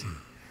 I was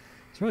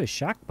really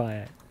shocked by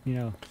it, you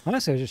know.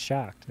 Honestly, I was just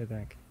shocked, I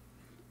think.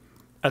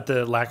 at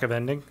the lack of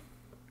ending?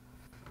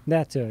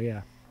 That too,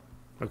 yeah.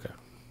 Okay.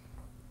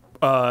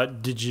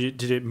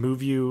 Did it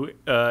move you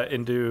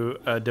into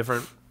a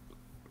different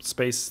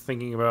space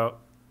thinking about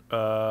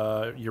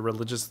your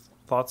religious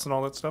thoughts and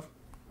all that stuff?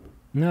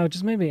 No, it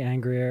just made me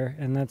angrier,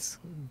 and that's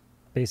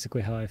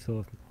basically how I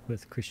feel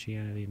with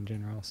Christianity in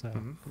general. So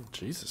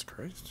Jesus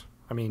Christ.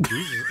 I mean,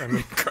 Jesus.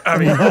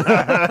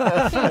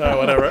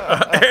 Whatever.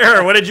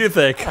 Aaron, what did you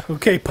think?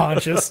 Okay,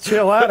 Pontius,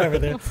 chill out over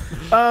there.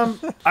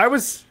 I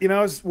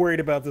was worried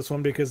about this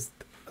one because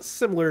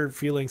similar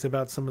feelings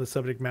about some of the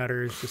subject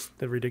matter is just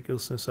the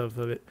ridiculousness of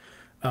it.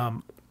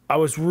 I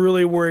was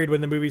really worried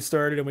when the movie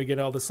started and we get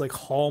all this like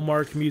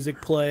Hallmark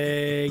music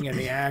playing and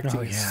the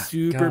acting is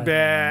super God,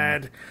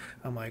 bad.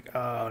 I'm like,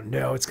 oh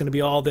no, it's going to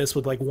be all this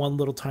with like one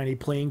little tiny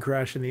plane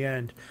crash in the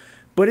end.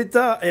 But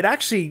it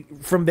actually,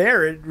 from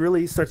there, it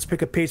really starts to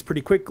pick up pace pretty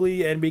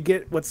quickly, and we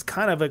get what's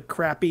kind of a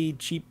crappy,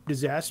 cheap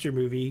disaster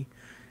movie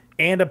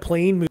and a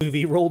plane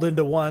movie rolled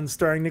into one,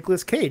 starring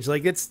Nicolas Cage.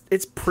 Like it's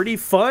pretty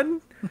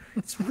fun.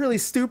 It's really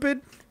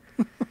stupid,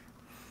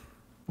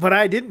 but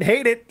I didn't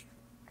hate it.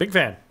 Big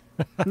fan.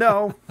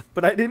 No,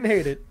 but I didn't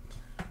hate it.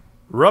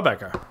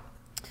 Rebecca.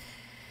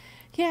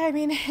 Yeah, I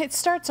mean, it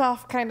starts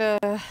off kind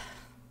of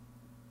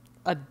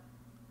a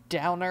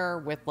downer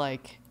with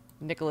like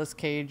Nicolas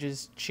Cage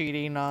is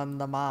cheating on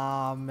the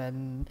mom,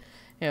 and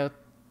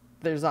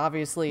there's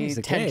obviously He's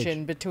a tension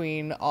Cage.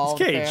 between all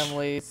He's the Cage.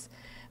 families.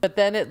 But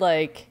then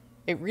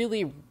it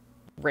really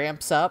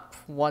ramps up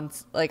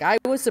once. Like, I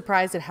was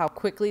surprised at how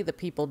quickly the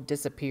people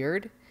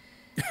disappeared,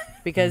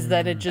 because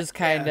then it just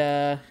kind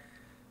of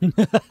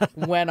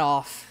went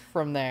off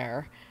from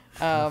there.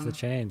 Off the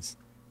chains.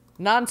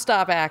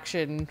 Nonstop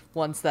action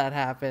once that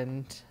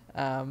happened.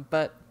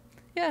 But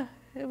yeah,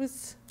 it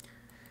was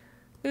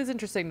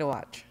interesting to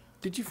watch.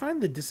 Did you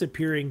find the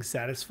disappearing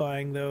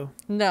satisfying though?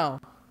 No,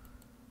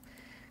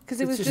 because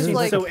it was just just seems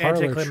like so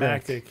parlor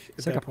anticlimactic. trick. at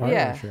It's like that a point. parlor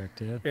Yeah. trick,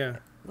 dude. Yeah.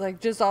 like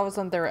just all of a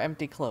sudden they were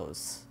empty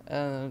clothes.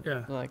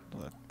 Yeah. Like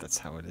Well, that's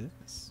how it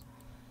is.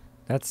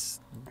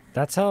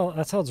 That's how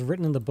it's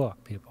written in the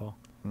book, people.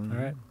 All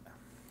right.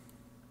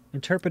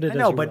 Interpret it I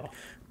know, as you will.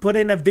 but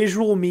in a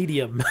visual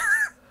medium,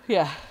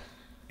 yeah.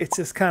 it's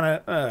just kind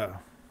of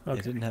They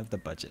didn't have the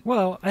budget.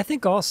 Well, I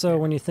think also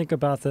when you think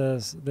about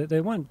this, they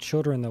want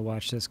children to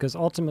watch this because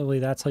ultimately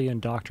that's how you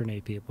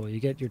indoctrinate people. You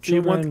get your Do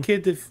you want the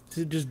children. kid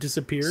to just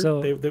disappear?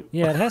 So They-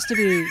 yeah, it has to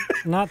be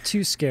not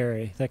too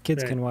scary that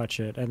kids Right. can watch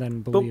it and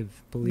then but believe.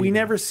 we in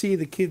never it. see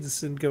the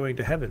kids going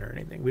to heaven or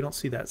anything. We don't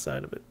see that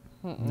side of it.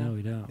 No,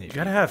 we don't. You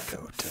gotta have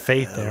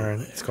faith,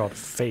 Aaron. It's called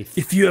faith.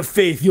 If you have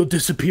faith, you'll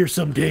disappear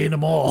someday in a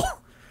mall.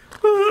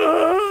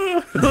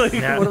 Like,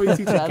 Yeah. what do we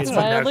teach our That's kids?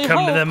 my Now only come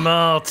to hope. the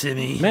mall,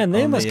 Timmy. Man, they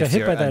Only must get if hit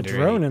by you're that under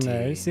drone in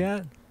there. You 18. see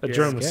that? The Yeah,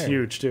 drone was scary.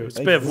 huge too. Like,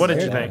 Spiv, what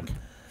did you scary. think?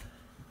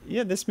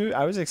 Yeah, this movie,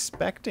 I was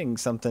expecting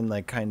something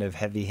like kind of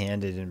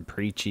heavy-handed and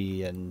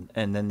preachy, and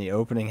then the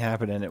opening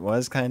happened, and it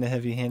was kind of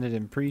heavy-handed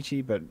and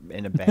preachy, but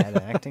in a bad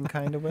acting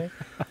kind of way.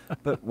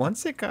 But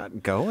once it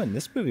got going,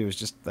 this movie was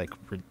just like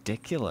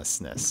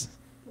ridiculousness,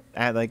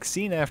 like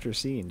scene after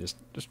scene, just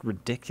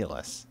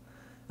ridiculous.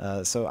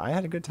 So I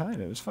had a good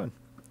time. It was fun.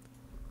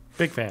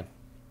 Big fan.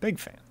 Big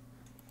fan.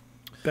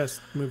 Best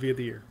movie of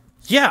the year.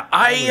 Yeah,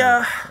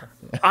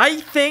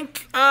 I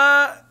think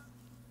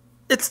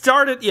it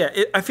started. Yeah,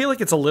 I feel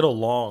like it's a little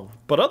long,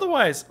 but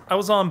otherwise, I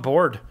was on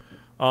board.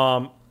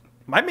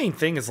 My main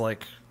thing is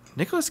like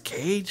Nicolas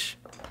Cage.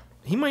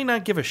 He might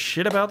not give a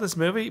shit about this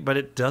movie, but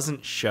it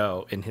doesn't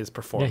show in his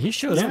performance. Yeah, he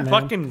shows This up, man.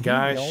 fucking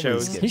guy always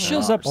shows. gets He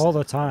shows up all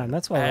the time.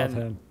 That's why I love And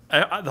him.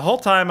 the whole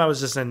time I was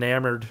just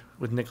enamored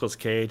with Nicolas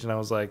Cage, and I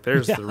was like,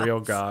 "There's the real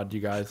God, you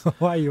guys."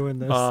 Why are you in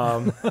this?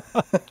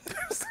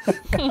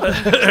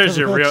 There's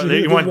your real.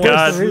 You want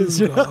God?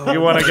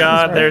 You want a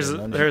God? There's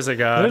a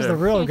God. There's the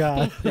real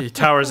guy. He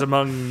towers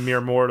among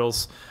mere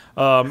mortals.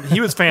 He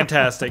was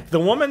fantastic. The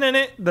woman in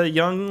it, the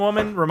young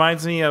woman,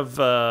 reminds me of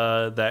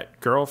that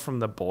girl from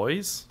The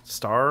Boys,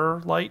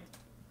 Starlight.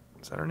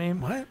 Is that her name?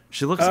 What?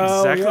 She looks Oh,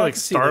 exactly yeah, I like can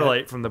see that.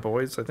 Starlight from The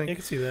Boys, I I think.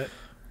 can see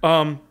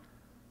that.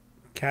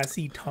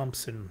 Cassie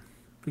Thompson.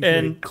 Who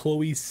And- played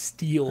Chloe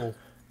Steele.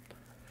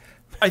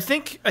 I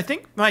think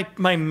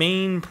my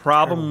main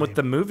problem with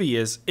the movie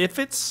is if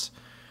it's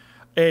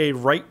a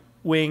right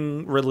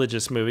wing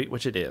religious movie,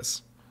 which it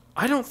is,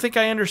 I don't think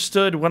I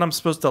understood what I'm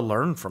supposed to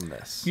learn from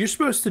this. You're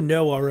supposed to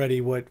know already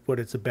what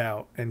it's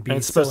about and be And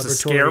it's supposed to celebratory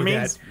scare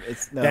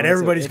me? that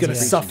everybody's going to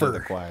preaching suffer. the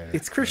choir.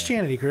 It's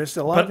Christianity, Chris.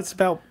 A lot But- of it's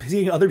about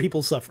seeing other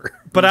people suffer.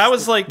 But I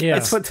was like, Yeah.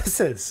 That's what this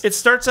is. it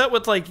starts out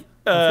with like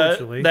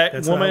Unfortunately, that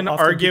that's how woman often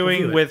people arguing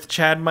view it. with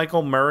Chad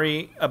Michael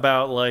Murray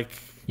about like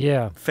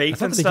Yeah. Faith I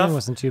thought and the beginning stuff?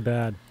 wasn't too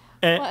bad.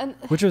 and, Well, and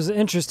Which was an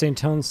interesting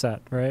tone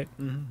set, right?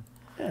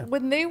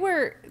 when they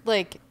were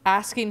like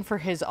asking for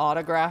his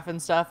autograph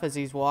and stuff as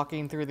he's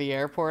walking through the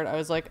airport, I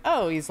was like,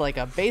 oh, he's like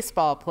a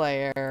baseball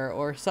player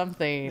or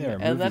something. Yeah, or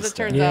and then movie it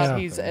turns star. out Yeah.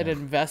 he's an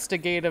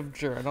investigative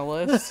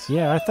journalist.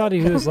 Yeah, I thought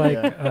he was like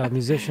a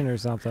musician or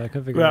something. I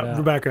couldn't figure it out.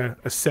 Rebecca,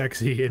 a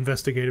sexy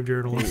investigative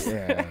journalist.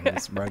 Yeah,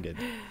 it's rugged.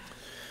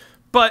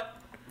 but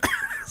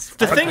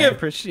the thing I of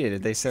appreciate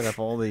it. They set up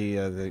all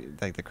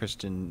the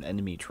Christian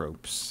enemy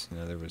tropes. You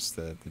know, there was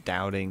the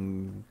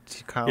doubting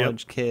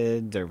college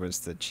kid. There was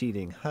the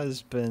cheating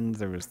husband.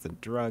 There was the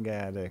drug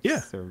addict.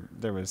 Yeah.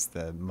 There was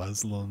the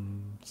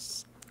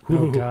Muslims.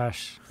 Oh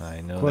gosh.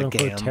 I know Quote,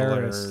 the unquote,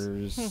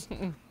 terrorists.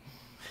 gamblers.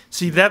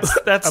 see that's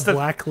A the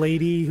black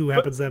lady who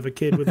happens to have a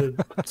kid with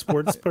a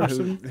sports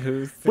person.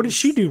 who What did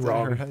she thinks do that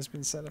wrong? Her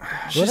husband set up.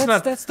 she's that's-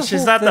 not that's the she's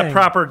whole not the thing.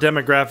 proper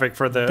demographic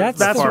for the That's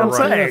That's far what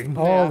I'm right. saying. of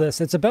all Yeah.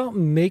 this. It's about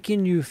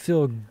making you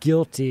feel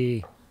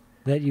guilty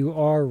that you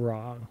are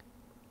wrong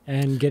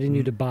and getting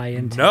you to buy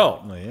into it.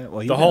 No, Oh yeah.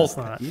 Well, The whole-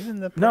 even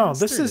the No, prankster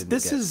this is didn't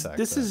get sucked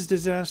this up. is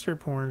disaster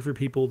porn for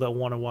people that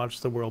want to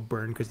watch the world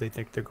burn because they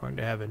think they're going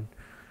to heaven,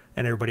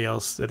 and everybody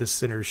else that is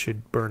sinners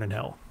should burn in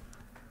hell.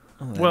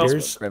 Well,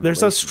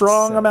 there's a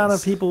strong amount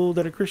of people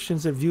that are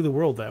Christians that view the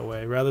world that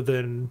way rather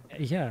than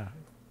Yeah.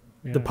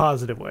 the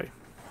positive way.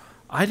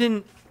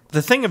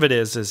 The thing of it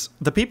is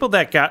the people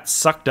that got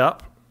sucked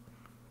up,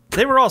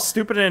 they were all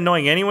stupid and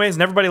annoying anyways,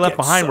 and everybody left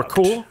behind were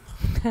cool.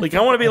 Like,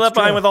 I want to be left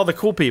behind with all the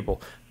cool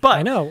people. But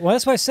I know. Well,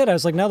 that's why I said I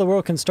was like, now the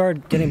world can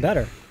start getting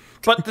better.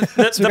 But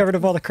So we got rid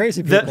of all the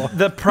crazy people.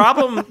 the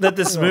problem that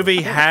this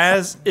movie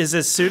has is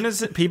as soon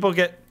as people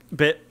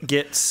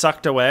get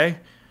sucked away,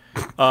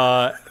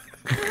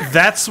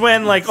 that's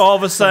when, like, all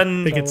of a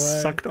sudden They get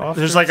sucked off.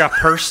 there's like a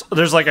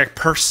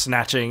purse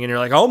snatching, and you're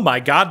like, oh my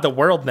god, the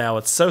world now,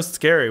 it's so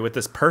scary with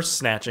this purse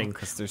snatching.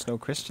 Because there's no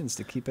Christians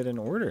to keep it in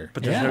order.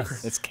 But there's no Yeah.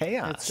 Chris- It's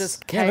chaos. It's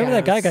just Yeah, remember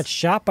that guy chaos. got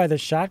shot by the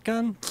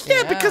shotgun?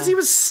 yeah, because he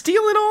was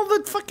stealing all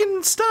the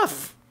fucking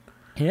stuff.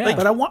 Yeah.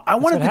 But I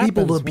wanted the what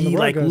people to happens when the be world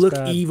like goes look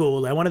bad.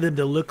 evil. I wanted them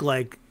to look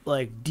like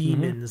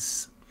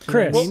demons. You know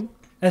what I Chris, mean?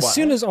 as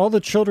soon as all the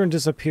children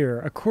disappear,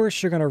 of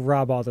course you're going to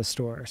rob all the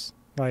stores.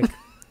 Like,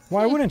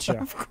 why wouldn't you?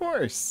 Of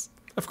course.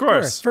 Of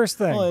course. First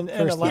thing. Well, and a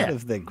First lot thing.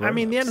 of the I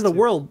mean, the end of grown-ups, the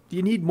world,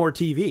 you need more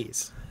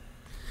TVs.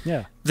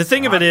 Yeah. The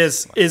thing of it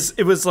is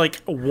it was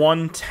like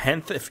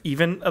 1/10, if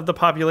even, of the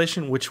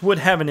population, which would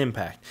have an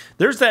impact.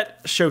 There's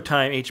that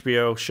Showtime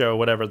HBO show,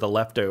 whatever, The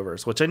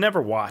Leftovers, which I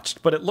never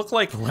watched, but it looked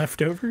like,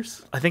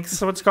 Leftovers? I think that's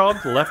what it's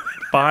called, Left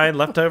Behind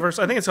Leftovers.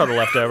 I think it's called The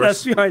That's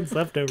Leftovers. behind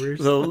leftovers.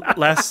 The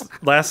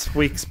last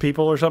week's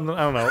People or something.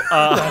 I don't know.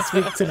 Last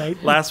week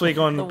tonight. Last week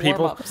on The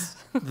People. warm-ups.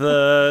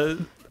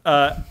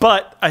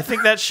 But I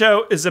think that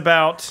show is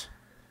about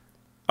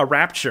a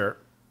rapture,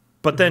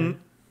 but then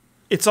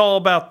it's all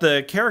about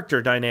the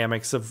character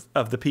dynamics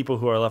of the people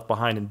who are left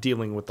behind and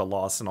dealing with the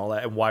loss and all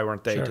that, and why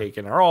weren't they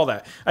taken, or all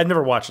that. I'd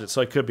never watched it,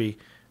 so I could be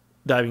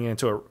diving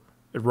into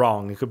it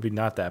wrong. It could be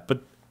not that,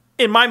 but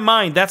in my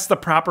mind, that's the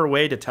proper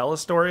way to tell a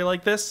story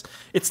like this.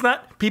 It's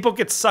not people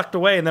get sucked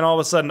away and then all of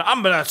a sudden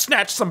I'm gonna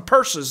snatch some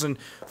purses and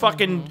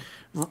fucking.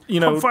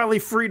 I'm finally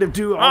free to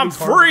do all I'm these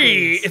horrible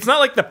free. things. It's not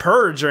like The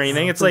Purge or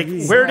anything. It's like,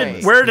 Free. where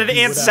Right. did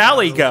Aunt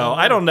Sally go?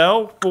 I don't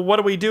know. Well, what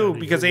do we do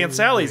because Aunt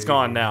Sally's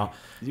gone now?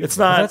 It's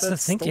not. That's the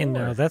thinking,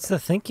 though. That's the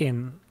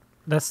thinking.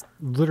 That's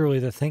literally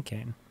the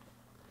thinking.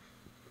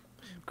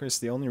 Chris,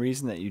 the only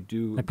reason that you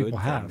do That good people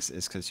have. things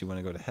is because you want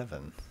to go to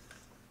heaven.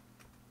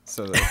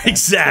 So that that's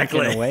Exactly.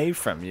 taken away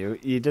from you,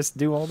 you just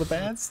do all the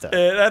bad stuff.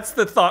 That's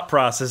the thought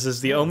process.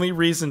 Is the only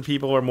reason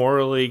people are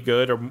morally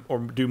good or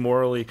do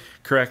morally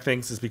correct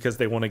things is because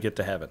they want to get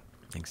to heaven.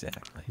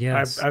 Exactly.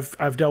 Yes.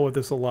 I've dealt with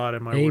this a lot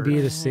in my A, work. B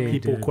to C,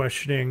 People dude.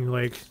 questioning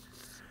like,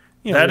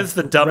 That is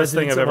the dumbest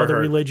thing residents I've of ever other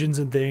heard. religions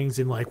and things,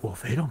 and like, well,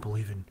 if they don't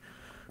believe in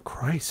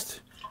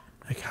Christ,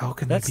 like, how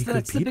can That's they be good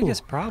that's the people?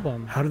 biggest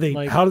problem. How do they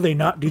Like, how do they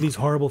not do these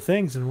horrible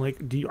things? And like,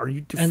 are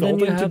you And then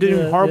you defaulting to have doing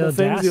the horrible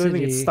things? The only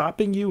thing that's audacity-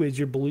 stopping you is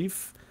your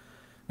belief.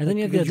 And then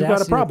you have the Because you got a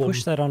audacity to problem.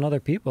 push that on other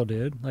people,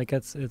 dude. Like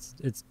it's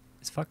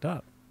fucked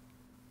up.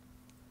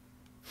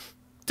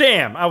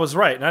 Damn, I was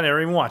right. And I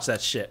never even watched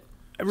that shit.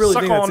 I really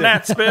Suck think on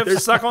that, that's it. Spiff.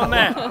 Suck on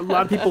that. A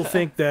lot of people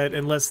think that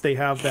unless they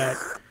have that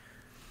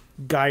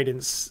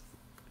guidance,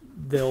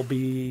 they'll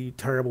be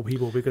terrible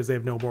people because they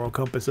have no moral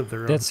compass of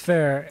their own. That's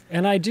fair.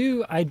 And I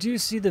do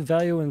see the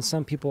value in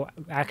some people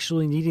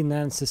actually needing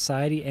that in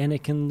society, and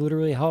it can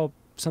literally help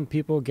some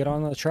people get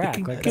on the track.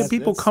 can Like give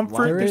people That's comfort.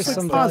 why There There's is like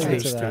some value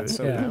positives to to that. it.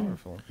 So Yeah.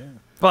 powerful. Yeah.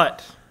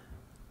 But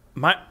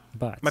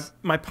but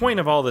my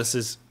point of all this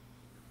is,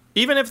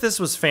 even if this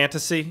was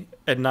fantasy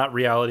and not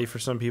reality for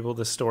some people,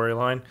 this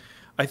storyline,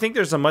 I think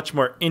there's a much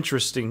more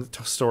interesting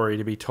story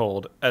to be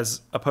told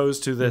as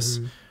opposed to this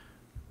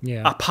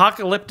yeah.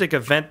 apocalyptic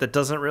event that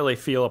doesn't really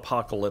feel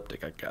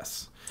apocalyptic, I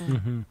guess.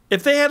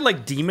 If they had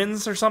like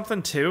demons or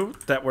something too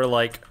that were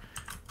like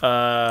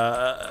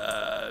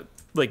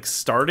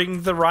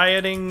starting the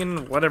rioting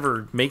and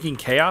whatever, making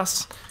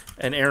chaos.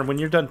 And Aaron, when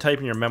you're done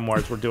typing your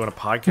memoirs, we're doing a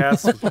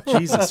podcast.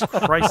 Jesus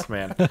Christ,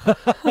 man.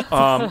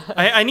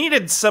 I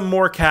needed some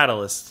more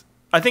catalyst.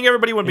 I think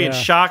everybody would be in Yeah.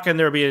 shock and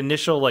there would be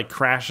initial like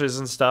crashes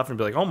and stuff and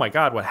be like, oh my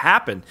God, what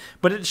happened?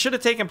 But it should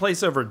have taken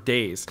place over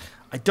days.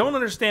 I don't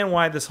understand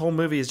why this whole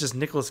movie is just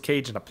Nicolas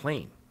Cage in a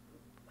plane.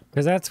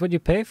 Because that's what you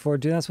pay for,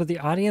 dude. That's what the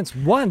audience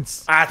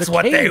wants. That's The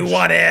what they cage.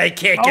 wanted. I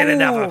can't get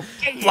enough of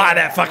fly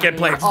that fucking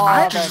plane.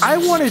 I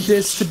wanted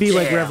this to be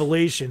like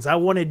Revelations. I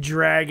wanted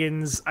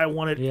dragons. I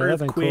wanted Yeah, that'd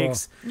been cool.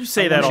 earthquakes. You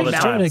say that all the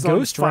Turn time. into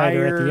Ghost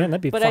Rider at the fire. end.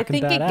 That'd be But I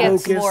fucking think it badass.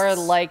 gets Locusts. more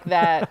like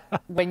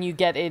that when you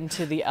get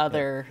into the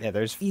other. Yeah,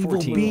 there's Evil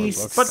 14 more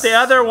beasts. books. But the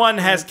other one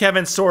has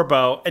Kevin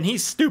Sorbo, and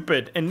he's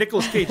stupid, and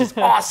Nicolas Cage is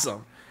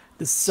awesome.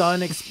 The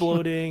sun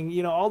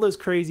exploding. All those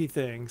crazy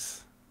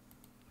things.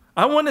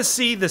 I want to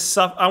see the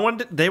stuff.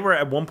 They were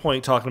at one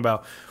point talking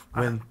about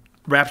when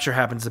rapture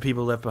happens, the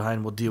people left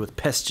behind will deal with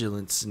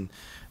pestilence and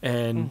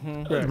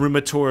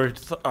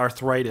rheumatoid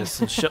arthritis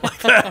and shit like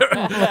that.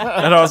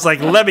 And I was like,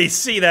 let me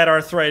see that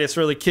arthritis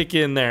really kick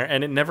in there,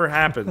 and it never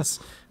happens.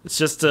 It's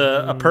just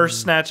a purse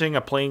snatching,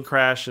 a plane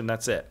crash, and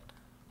that's it.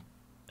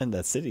 And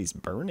the city's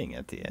burning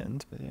at the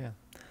end. But yeah,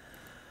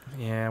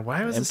 Yeah,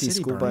 why was the empty city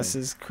school burning?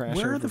 buses crash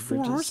Where over are the four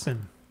bridges.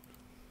 horsemen?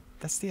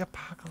 That's the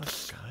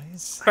apocalypse,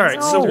 guys. All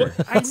right, so what,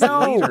 I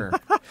know.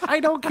 I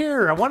don't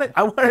care. I want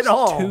it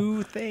all.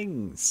 Two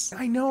things.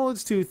 I know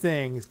it's two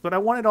things, but I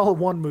want it all in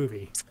one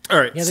movie. all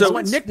right, Yeah, so I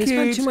want Nick they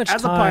spent Cage too much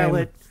as a time.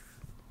 pilot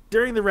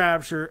during the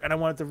rapture, and I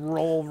want it to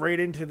roll right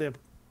into the.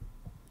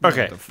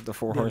 okay, The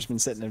four horsemen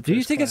sitting in. Do you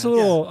first think it's a class.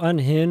 little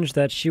unhinged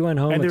that she went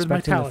home And there was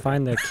expecting to Metallica.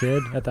 find the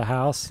kid at the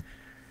house?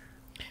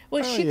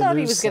 Well, she yeah, thought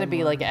he there's was going to be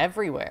someone- like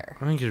everywhere.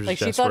 I think he was Like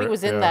she thought he desperate,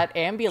 was in yeah. that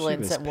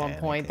ambulance was at one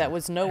point panicking. that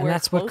was And nowhere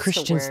that's close what to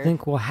Christians where.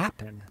 think will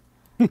happen.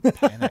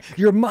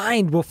 Your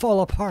mind will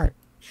fall apart,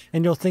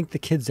 and you'll think the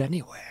kid's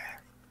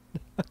anywhere.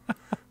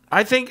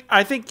 I think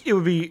it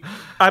would be.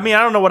 I mean, I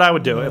don't know what I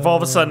would do if all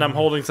of a sudden I'm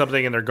holding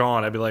something and they're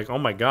gone. I'd be like, oh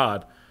my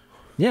god,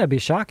 Yeah, it'd be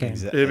shocking.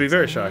 it'd be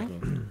very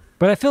shocking.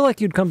 But I feel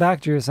like you'd come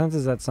back to your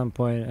senses at some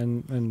point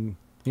and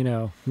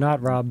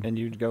not rob And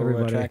you'd go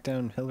everybody. track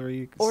down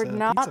Hillary. Or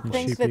not pizza place.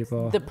 think Shoot that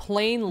people. the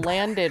plane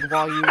landed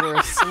while you were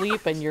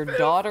asleep and your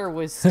daughter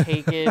was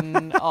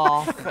taken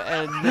off,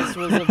 and this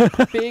was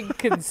a big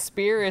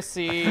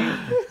conspiracy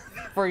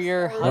for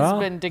your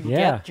husband to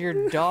yeah. get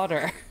your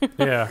daughter.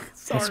 Yeah.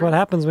 That's what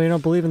happens when you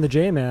don't believe in the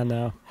J-Man,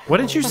 though. What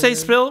did you say,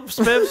 Spiv?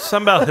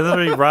 Something about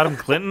Hillary Rodham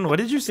Clinton? What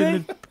did you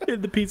say?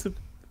 in the pizza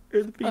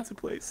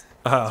place.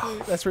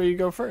 That's where you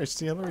go first.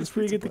 Hillary's That's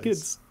where you get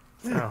pizza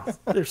the place. kids.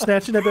 They're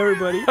snatching up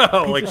everybody.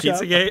 Oh, like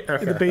shop Pizzagate?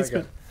 in the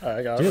basement.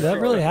 Dude, that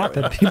really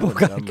happened. People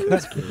got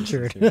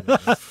injured.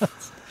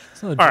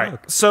 It's no All right.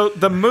 So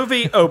the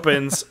movie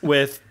opens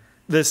with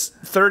this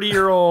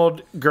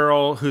 30-year-old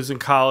girl who's in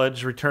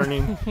college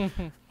returning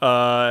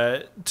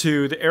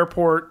to the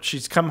airport.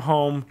 She's come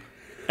home,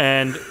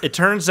 and it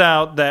turns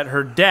out that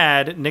her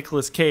dad,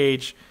 Nicolas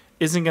Cage,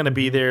 isn't going to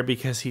be there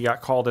because he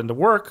got called into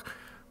work.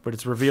 But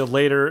it's revealed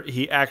later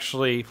he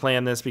actually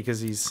planned this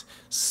because he's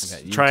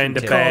trying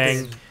to YouTube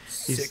bang.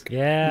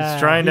 Yeah. He's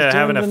trying to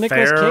have doing an the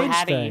Nicolas affair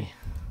Cage thing.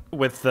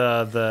 with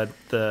the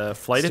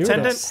flight Stewardess.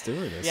 attendant.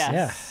 Stewardess. Yes.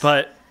 Yeah.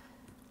 But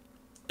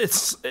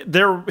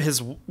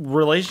his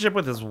relationship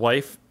with his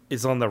wife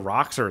is on the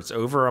rocks, or it's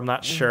over. I'm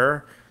not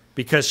sure,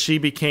 because she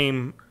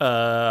became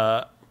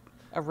A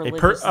a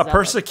religious zealot.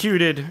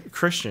 persecuted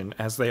Christian,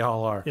 as they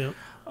all are. Yep.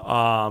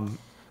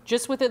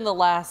 Just within the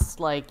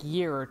last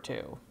year or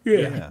two.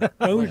 Yeah.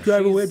 I would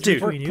drive a wedge Dude,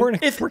 between you.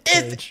 If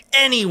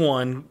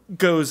anyone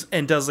goes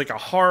and does like a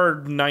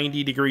hard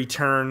 90-degree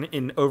turn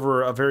in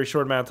over a very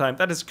short amount of time,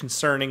 that is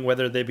concerning,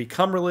 whether they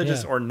become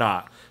religious Yeah. or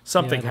not.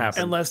 Something Yeah, it is.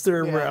 happened. Unless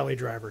they're a Yeah. rally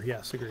driver.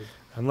 Yes, agreed.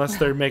 Unless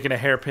they're making a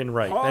hairpin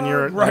right, then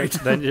you're right.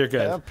 Then you're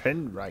good. Yeah,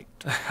 pin right.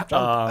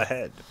 Jump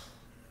ahead.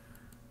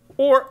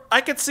 Or I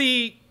could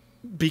see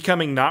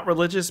becoming not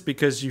religious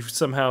because you've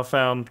somehow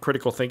found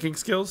critical thinking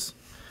skills.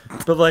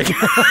 But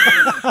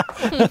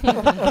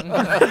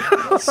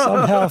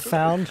Somehow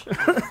found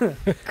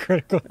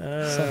critical.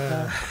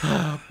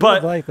 Somehow. but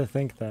I'd like to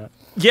think that.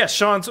 yeah,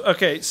 Sean's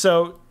okay.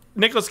 So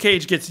Nicolas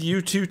Cage gets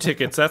U2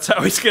 tickets. That's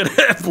how he's gonna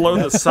blow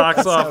the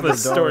socks off the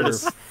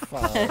stewardess.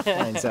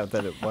 Finds out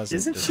that it wasn't.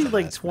 Isn't just she a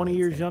like last 20 minute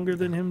years thing. younger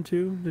than him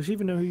too? Does she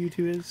even know who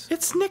U2 is?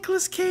 It's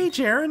Nicolas Cage,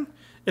 Aaron.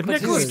 If But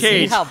Nicolas did you see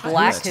Cage, how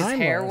black His his time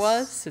hair was.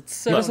 was? It's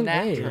so doesn't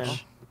natural.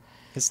 age.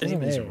 His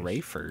name is age.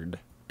 Rayford.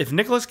 if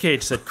Nicolas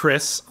Cage said,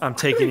 "Chris, I'm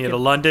taking you to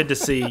London to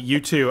see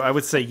U2," I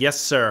would say, "Yes,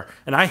 sir."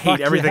 And I hate Fuck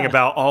everything yeah.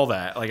 about all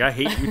that. Like I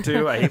hate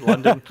U2. I hate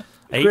London.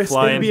 I hate Chris,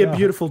 flying. it'd be a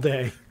beautiful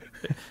day.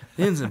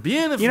 It's a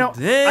beautiful You know,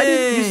 day. I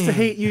didn't used to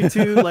hate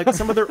U2. Like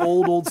some of their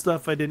old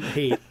stuff, I didn't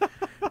hate.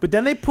 But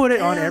then they put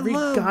it on every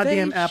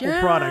goddamn Apple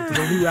product,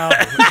 the new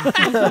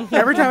album.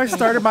 Every time I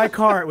started my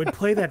car, it would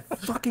play that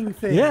fucking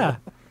thing. Yeah.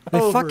 They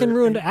Over fucking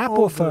ruined and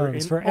Apple over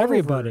phones and for over.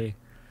 everybody.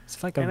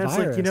 It's like a And it's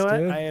virus, like, you know what?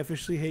 dude. I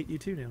officially hate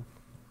U2 now.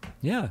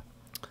 Yeah.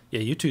 Yeah,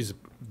 U2's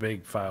a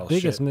big file of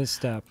Biggest shit.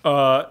 misstep.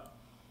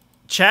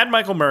 Chad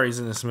Michael Murray's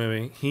in this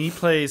movie. He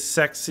plays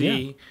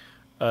sexy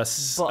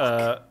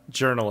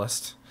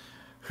journalist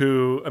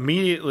who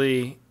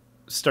immediately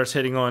starts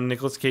hitting on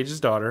Nicolas Cage's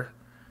daughter,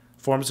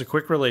 forms a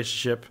quick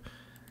relationship.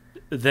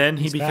 Then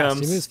he He's fast.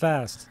 becomes He moves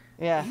fast.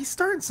 Yeah. He's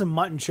starting some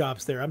mutton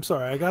chops there. I'm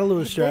sorry, I got a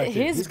little distracted.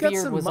 His He's got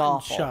beard some was mutton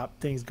awful. chop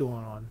things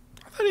going on.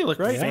 I thought he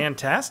looked Right?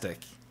 fantastic.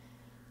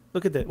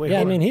 Look at that. Wait, Yeah, I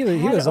hold mean, on. he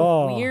Had was a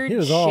all weird he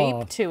was shape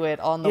all to it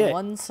on the Yeah,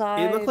 one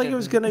side. It looked like it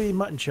was and- going to be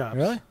mutton chops.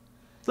 really,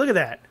 Look at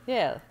that.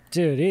 Yeah.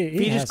 dude. He If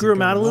he has just it grew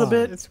him out a going little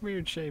on. bit. It's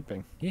weird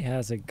shaping. He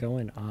has it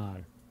going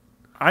on.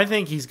 I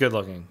think he's good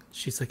looking.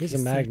 She's like, He's he's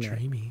a so magnet.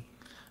 dreamy.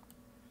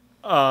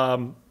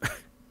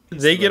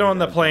 They get on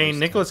the plane.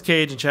 Nicolas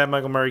Cage and Chad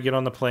Michael Murray get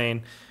on the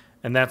plane,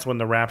 and that's when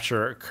the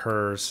rapture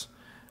occurs.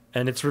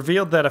 And it's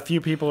revealed that a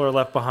few people are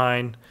left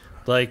behind,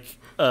 like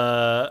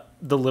the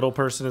little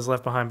person is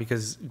left behind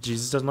because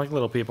Jesus doesn't like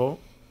little people.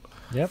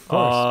 Yep, of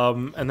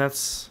course. And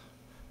that's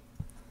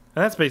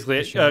basically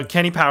it.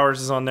 Kenny Powers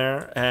is on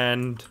there,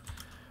 and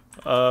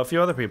a few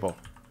other people.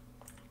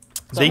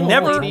 They The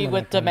never. lady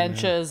with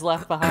dementia is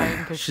left behind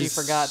because she She's-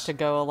 forgot to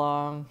go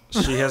along.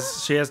 She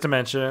has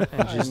dementia,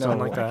 and she just don't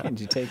like why that. can't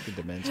you take the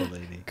dementia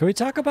lady? Can we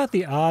talk about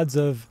the odds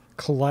of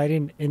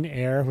colliding in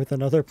air with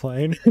another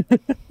plane.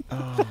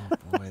 Oh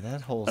boy,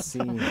 that whole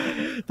scene.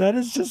 That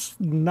is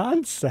just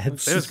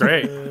nonsense. It was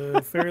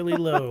great. Fairly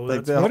low.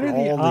 Like That's- What are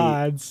the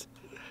odds?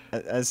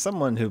 As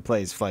someone who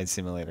plays Flight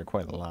Simulator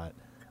quite a lot,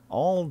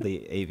 all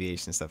the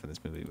aviation stuff in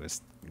this movie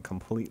was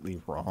completely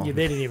wrong. yeah,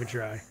 they didn't even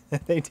try.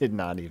 They did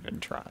not even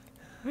try.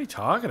 What are you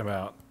talking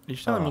about? You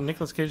telling me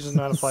Nicolas Cage doesn't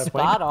know how to fly a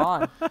plane? Spot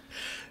on.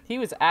 He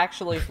was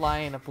actually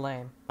flying a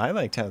plane. I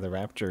liked how the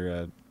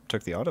Raptor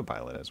took the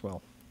autopilot as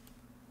well.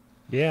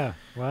 Yeah.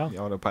 Well. The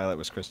autopilot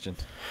was Christian.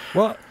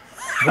 Well.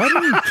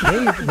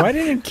 Why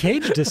didn't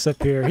Cage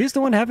disappear? He's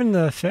the one having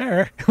the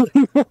affair.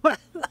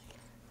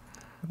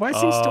 Why is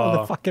he still on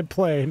the fucking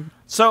plane?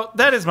 So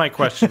that is my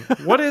question.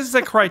 What is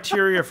the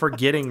criteria for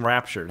getting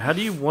raptured? How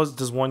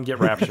does one get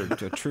raptured?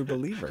 To a true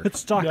believer.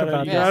 Let's talk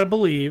about You that. gotta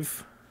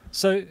believe.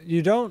 So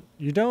you don't.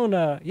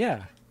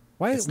 Yeah.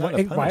 Why? It's not why,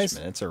 a why is,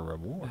 punishment, it's a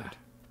reward.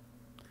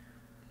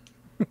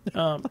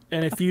 And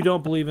if you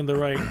don't believe in the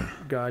right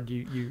God,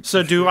 you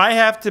So do I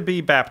have to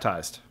be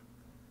baptized?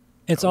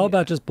 it's all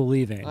about just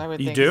believing. I would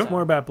You think do? so.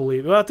 more about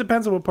believe. Well, it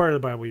depends on what part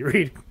of the Bible you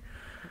read.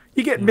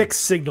 You get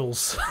mixed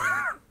signals.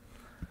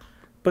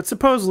 But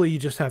supposedly you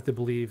just have to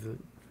believe that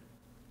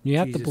You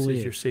have Jesus to is your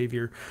believe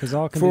savior because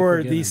all can for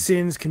be the forgiven.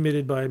 sins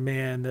committed by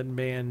man that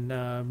man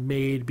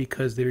made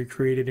because they were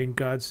created in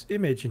God's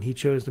image and he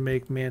chose to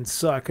make man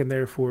suck and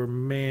therefore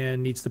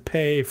man needs to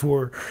pay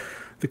for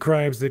the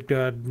crimes that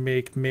God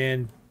make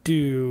man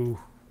do.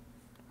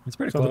 It's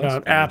pretty Something close.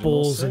 about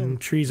apples sin. and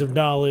trees of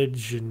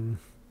knowledge and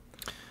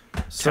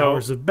So,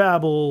 towers of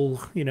Babel,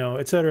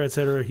 et cetera, et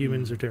cetera.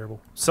 Humans are terrible.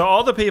 so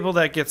all the people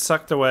that get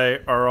sucked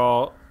away are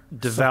all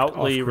devoutly Sucked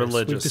off, Chris. We've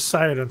religious.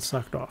 decided on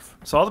sucked off.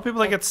 So all the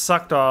people that get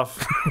sucked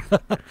off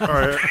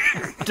are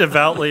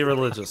devoutly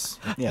religious.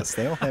 Yes,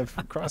 they all have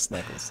cross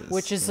necklaces.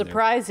 Which is in their-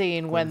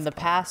 surprising when the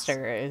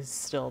pastor is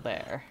still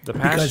there. The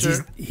Because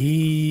pastor.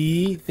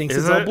 he thinks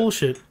Is it's all it?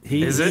 bullshit.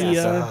 Is it? He,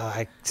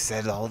 I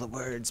said all the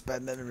words by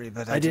memory,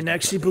 but I didn't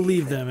actually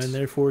believe them, and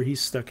therefore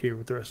he's stuck here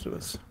with the rest of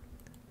us.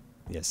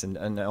 Yes,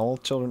 and all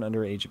children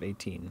under age of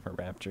 18 are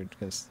raptured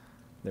because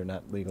they're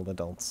not legal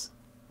adults.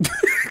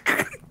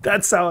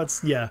 That's how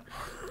it's. Yeah,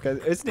 'Cause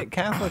isn't it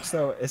Catholics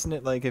though? Isn't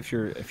it like if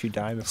you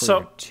die before So-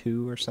 you're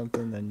 2 or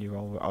something, then you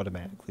all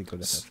automatically go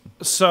to heaven?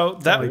 So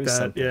that Like There is that,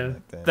 something yeah.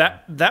 like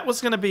that. that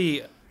was going to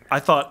be. I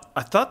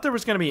thought there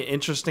was going to be an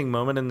interesting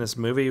moment in this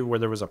movie where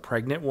there was a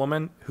pregnant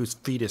woman whose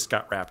fetus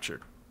got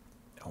raptured.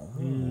 Oh,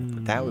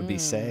 but that would be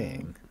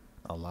saying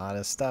a lot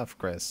of stuff,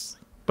 Chris.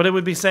 But it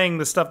would be saying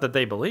the stuff that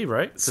they believe,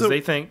 right? Because So- they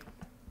think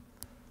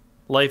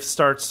life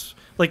starts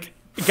like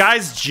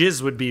guys'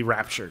 jizz would be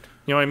raptured.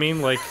 You know what I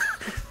mean? Like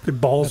the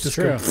balls That's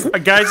just true. a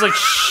guy's like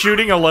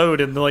shooting a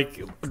load and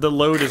like the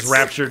load is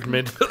raptured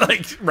mid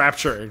like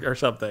rapturing or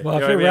something. Well, You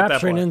know if you're what I mean?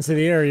 At that rapturing point. into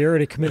the air, you're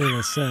already committing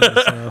a sin.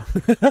 So.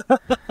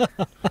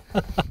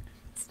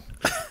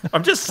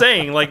 I'm just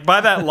saying, like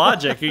by that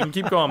logic, you can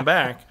keep going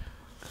back.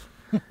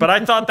 But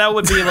I thought that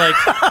would be like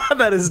go.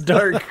 That is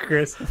dark,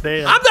 Chris.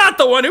 Damn. I'm not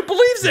the one who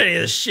believes any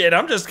of this shit.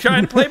 I'm just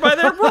trying to play by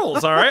their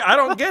rules, all right? I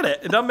don't get it.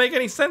 It doesn't make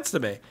any sense to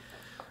me.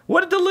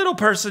 What did the little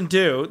person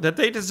do that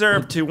they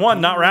deserve to, one,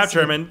 not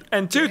rapture him,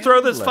 and two, throw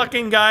this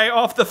fucking guy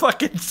off the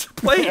fucking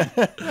plane?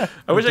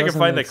 I wish I could doesn't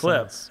find the make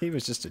clip. sense. He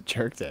was just a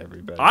jerk to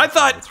everybody. I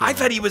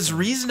thought he was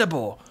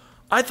reasonable.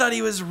 I thought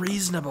he was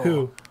reasonable.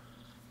 Who?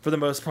 For the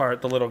most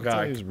part, the little He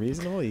guy. was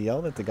reasonable. He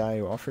yelled at the guy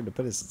who offered to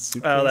put his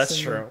suitcase. Oh, that's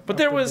in true. the But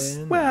there upper was-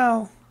 bin.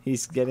 Well,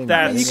 He's getting.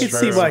 That's you getting could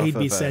see true. why off he'd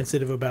be of a-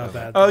 sensitive about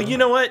that. Oh, you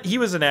know what? He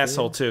was an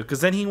asshole too,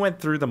 because then he went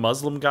through the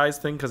Muslim guy's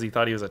thing because he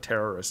thought he was a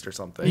terrorist or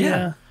something.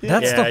 Yeah.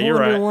 That's Yeah, the whole you're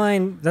right.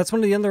 underlying. That's one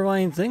of the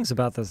underlying things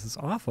about this. It's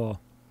awful.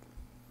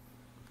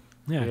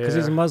 Yeah, because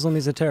he's a Yeah. Muslim.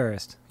 He's a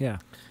terrorist. Yeah.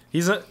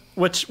 He's a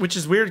which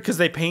is weird because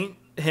they paint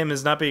him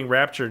as not being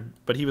raptured,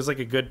 but he was like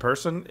a good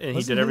person and he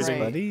Wasn't did his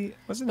everything. Right. buddy?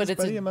 Wasn't But his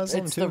buddy a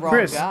Muslim it's too? the wrong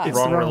Chris, guy. it's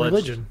Wrong the wrong religion.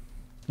 religion.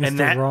 It's And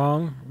the that-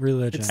 wrong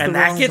religion. And the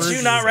that wrong gets you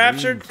version. not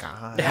raptured.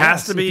 God. It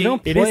has to If be. you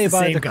don't It is play the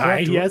by same the guy,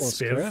 correct yes, rules,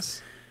 Biff.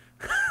 Chris.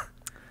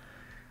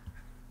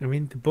 I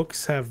mean, the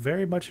books have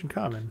very much in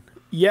common.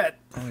 Yet,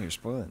 Oh, you're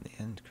spoiling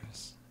the end,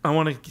 Chris. I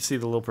want to see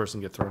the little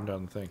person get thrown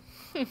down the thing.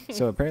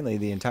 So apparently,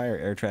 the entire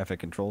air traffic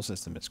control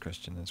system is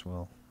Christian as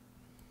well.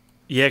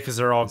 Yeah, because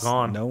they're all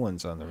gone. No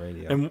one's on the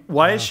radio. And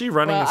why is she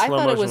running Well, in I slow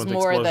thought it motion was with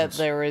more that explosions?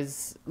 there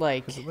was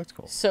like 'Cause it looked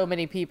cool. so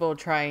many people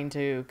trying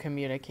to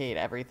communicate.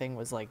 Everything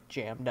was like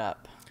jammed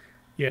up.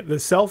 yeah, the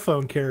cell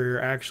phone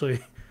carrier actually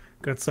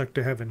got sucked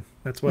to heaven.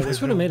 That's why This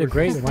there's would have no made a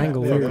great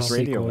Langoliers Those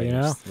sequel, you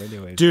know?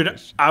 radio waves. Dude,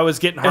 I was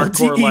getting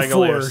hardcore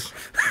Langoliers.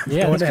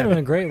 Yeah, this could have been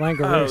a great Oh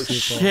Langoliers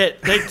sequel.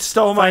 shit! They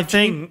stole my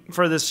thing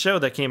for this show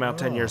that came out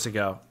 10 years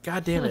ago.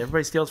 God damn it!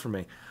 Everybody steals from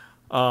me.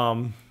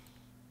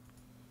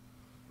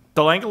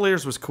 The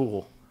Langoliers was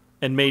cool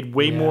and made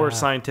way more Yeah.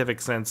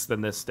 scientific sense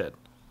than this did.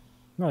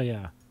 Oh,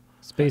 yeah.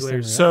 Space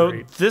Langoliers. So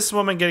Great. this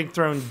woman getting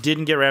thrown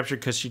didn't get raptured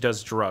because she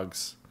does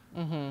drugs.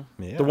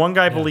 Yeah. The one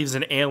guy believes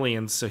in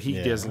aliens, so he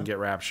Yeah. doesn't get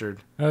raptured.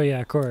 Oh, yeah,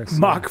 of course.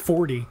 Mach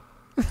 40.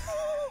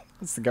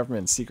 It's the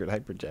government's secret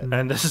hyperjet.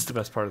 And this is the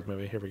best part of the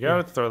movie. Here we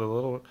go. Throw the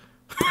little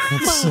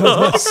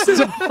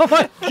Oh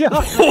my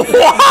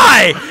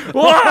god!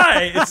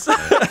 Why?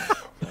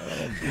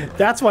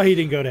 That's why he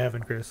didn't go to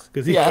heaven, Chris,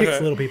 because he Yeah.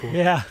 kicks little people.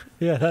 Yeah,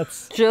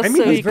 that's Just I mean,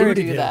 so he he could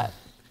booted do him. that.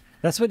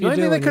 that's what The you only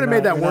do. thing that when could have you're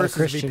made that not a worse is if he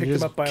Christian. picked You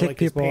him up by kick like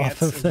his people off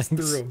pants of and just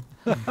things.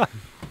 threw him.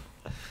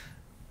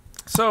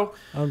 So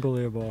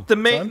Unbelievable. the So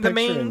main, I'm the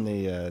picturing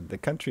main, the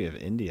country of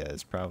India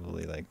is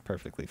probably like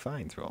perfectly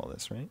fine through all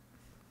this, right?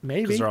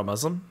 Maybe. because they're all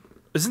Muslim.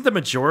 Isn't the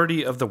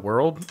majority of the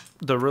world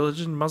the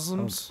religion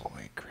Muslims?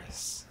 Boy,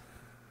 Chris.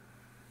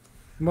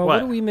 Well, What? what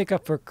do we make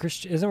up for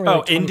Christian? Isn't we Oh,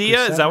 like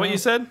India? Is that what now? you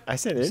said? I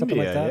said Something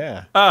like India, that?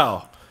 yeah.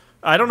 Oh,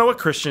 I don't know what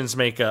Christians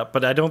make up,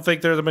 but I don't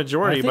think they're the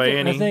majority by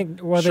any I think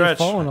well, stretch. they've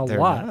fallen a They're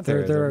lot. not.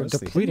 They're They're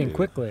mostly depleting Hindu.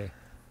 quickly.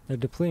 They're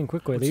depleting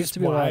quickly. Which They is used to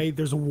be why like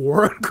there's a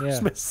war on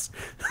Christmas.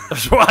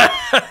 That's why.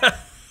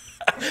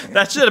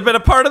 That should have been a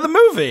part of the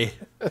movie.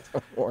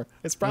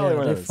 It's probably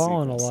one of they've the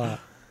fallen a sequels. lot.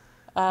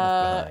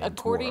 Behind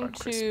According War on to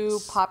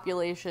Christmas.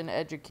 population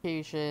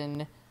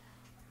education,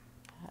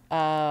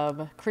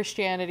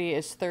 Christianity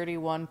is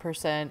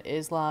 31%,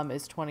 Islam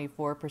is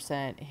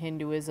 24%,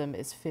 Hinduism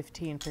is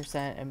 15%,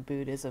 and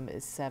Buddhism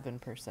is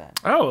 7%.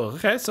 Oh,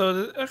 okay.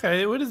 So,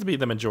 okay, it would be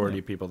the majority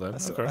of people then.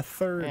 That's Okay. a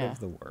third Yeah. of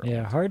the world.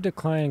 Yeah, hard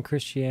decline in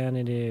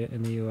Christianity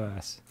in the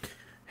U.S.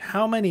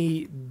 How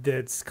many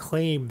that's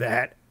claim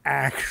that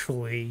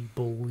actually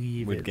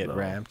believe Would it, get though?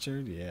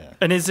 raptured, yeah.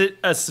 And is it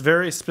a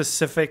very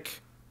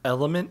specific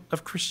element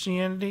of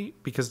Christianity?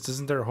 Because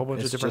isn't there a whole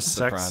bunch It's of different just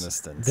the sects?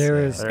 Protestants. There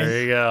yeah. is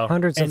There you go.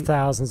 hundreds of and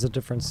thousands of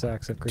different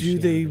sects of Do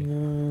Christianity. they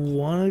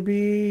want to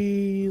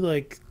be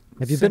like?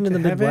 Have you sent been in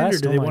to the heaven, Midwest?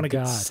 or do Oh they my want to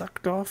get God.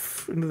 sucked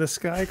off into the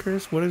sky,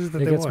 Chris? What is it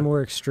that It they gets want?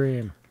 more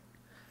extreme.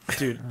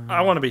 Dude,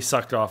 I want to be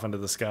sucked off into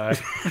the sky.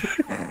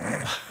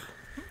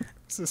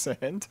 Is this a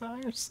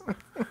hentai or something?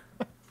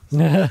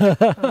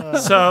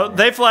 So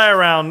they fly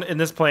around in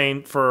this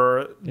plane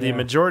for the Yeah.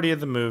 majority of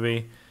the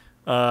movie.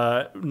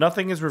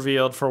 Nothing is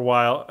revealed for a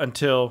while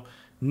until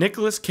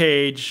Nicolas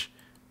Cage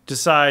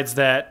decides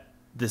that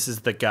this is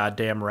the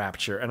goddamn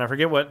rapture. And I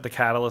forget what the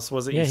catalyst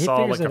was. That Yeah, he he saw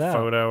figures like it a out.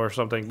 photo or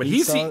something. But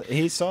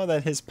He saw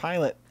that his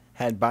pilot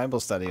had Bible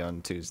study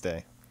on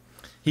Tuesday.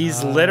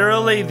 he's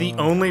literally the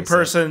only That was it.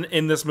 person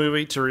in this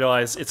movie to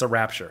realize it's a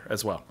rapture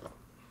as well.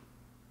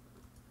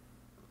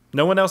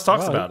 No one else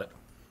talks Well, about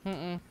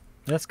it.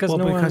 That's because Well,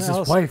 no one because his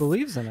else wife-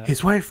 believes in it.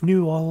 His wife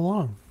knew all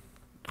along.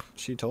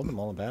 She told him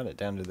all about it,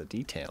 down to the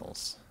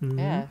details.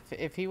 Yeah,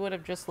 if he would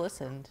have just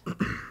listened.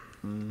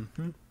 I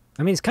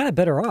mean, he's kind of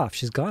better off.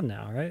 She's gone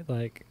now, right?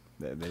 Like,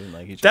 They didn't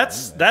like each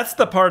That's other. that's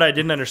the part I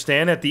didn't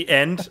understand at the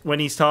end when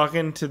he's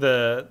talking to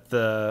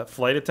the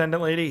flight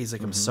attendant lady. He's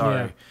like, "I'm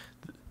sorry,"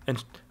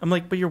 and I'm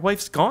like, "But your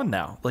wife's gone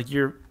now. Like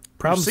you're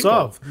Problem single."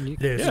 solved. You-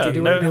 There's Yeah, you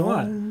do no- whatever you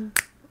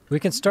want. We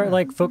can start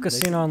like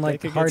focusing on they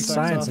like could get hard sucked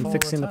science off and all the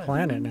fixing the time.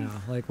 planet now.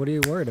 Like, what are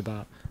you worried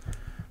about?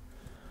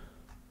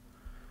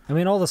 I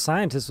mean, all the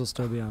scientists will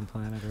still be on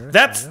planet Earth.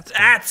 That's so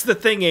that's the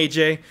thing,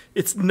 AJ.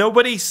 It's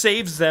nobody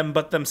saves them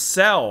but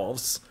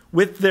themselves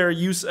with their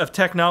use of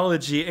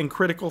technology and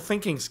critical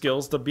thinking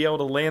skills to be able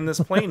to land this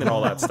plane and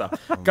all that stuff.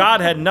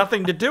 God had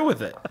nothing to do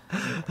with it.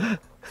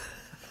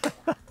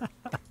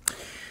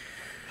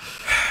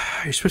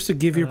 You're supposed to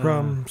give your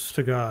problems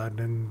to God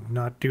and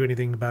not do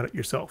anything about it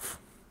yourself.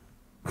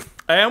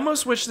 I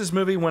almost wish this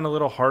movie went a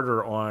little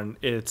harder on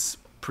its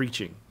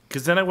preaching,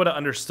 because then I would have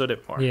understood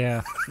it more.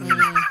 Yeah.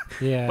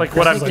 Yeah. Like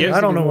what I'm It Like, getting. needs I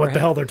to don't be know more what the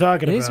hell they're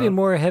talking It needs to be about.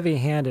 more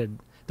heavy-handed.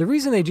 The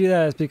reason they do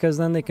that is because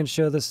then they can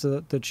show this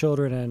to the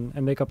children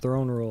and make up their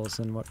own rules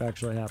and what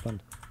actually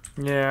happened.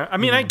 Yeah, I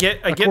mean, I get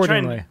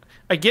Accordingly. trying,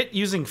 I get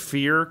using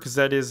fear because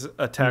that is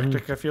a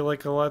tactic. I feel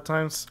like a lot of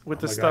times with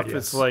this my God, stuff,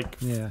 it's yes. like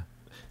Yeah.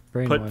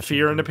 put Brainwashing.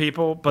 fear into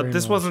people. But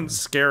this wasn't Brainwashing.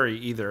 scary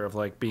either of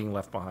like being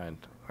left behind.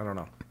 I don't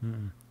know.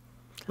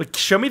 Like,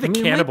 show me the I mean,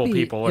 it might cannibal be-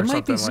 people or it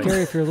might something. be like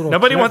scary if you're a little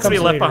nobody kid. wants to be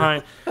comes left later.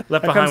 behind. Left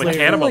behind comes with later. I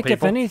feel cannibal like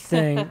people.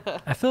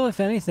 if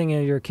anything,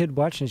 you're a kid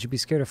watching, you should be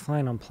scared of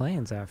flying on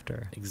planes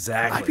after.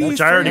 Exactly, He's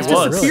which I already Really?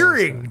 was.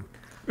 disappearing.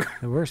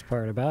 The worst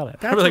part about it.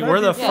 I'm like,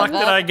 where the Yeah, fuck did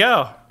that- I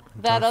go?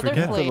 That other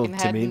Forget little plane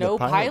had Timmy, the no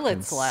pilot,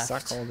 pilots can left.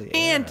 suck all the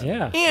And air.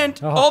 Yeah. and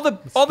Oh, all the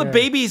scary.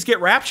 babies get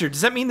raptured. Does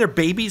that mean they're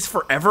babies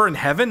forever in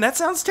heaven? That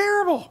sounds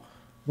terrible.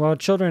 Well,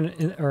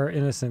 children are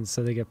innocent,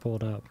 so they get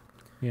pulled up.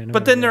 Yeah, no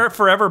But then matter they're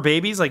forever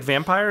babies, like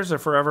vampires are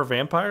forever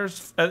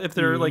vampires if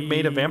they're like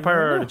made a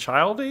vampire at a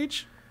child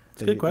age.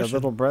 Good The question.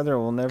 little brother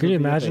will never. what. Can you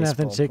be a imagine having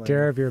to baseball take player.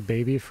 care of your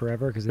baby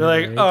forever? Because They're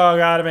like, oh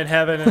god, I'm in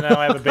heaven and now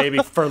I have a baby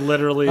for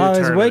literally Oh,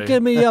 eternity. he's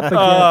waking me up again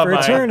Oh, for my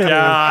eternity.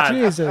 God.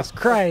 Jesus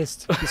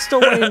Christ. You're still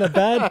laying in the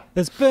bed?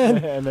 It's been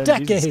And then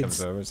Jesus decades.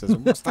 comes over and says,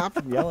 well, "Stop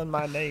yelling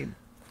my name."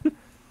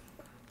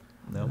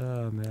 No.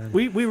 Oh, man.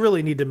 We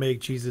really need to make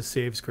Jesus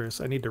Saves,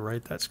 Chris. I need to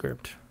write that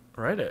script.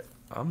 Write it.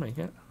 I'll make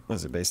it.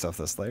 Was it based off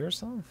the Slayer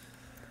song?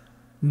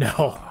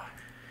 No.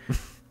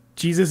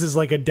 Jesus is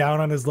like a down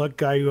on his luck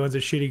guy who owns a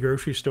shitty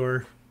grocery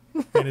store.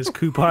 And his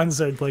coupons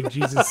are like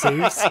Jesus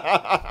Saves.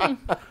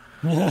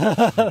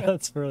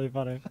 That's really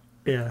funny.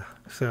 Yeah.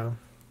 So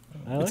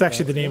I it's like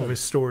actually that. the name of his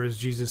store is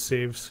Jesus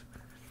Saves.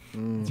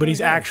 But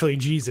he's actually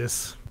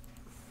Jesus.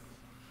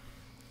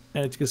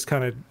 and it's just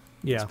kind of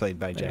It's played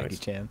by Jackie Anyways.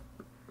 Chan.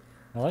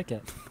 I like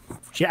it.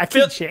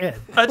 Jackie Chan.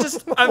 I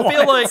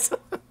feel like,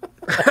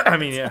 I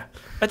mean, yeah,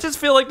 I just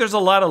feel like there's a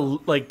lot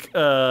of like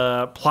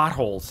plot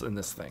holes in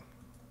this thing.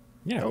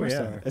 Yeah, of Oh course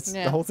yeah, there are. it's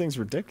Yeah. the whole thing's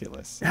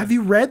ridiculous. Have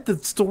you read the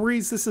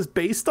stories this is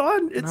based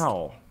on? It's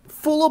No,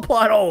 full of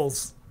plot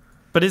holes,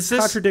 but is this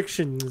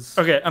contradictions.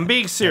 okay? I'm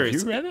being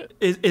serious. you read it?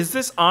 Is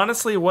this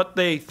honestly what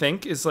they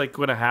think is like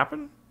going to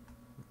happen?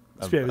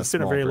 It's been a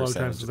small very long time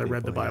percentage since of I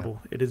read the people, yeah.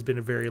 Bible. It has been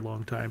a very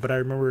long time, but I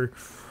remember.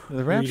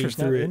 The rapture's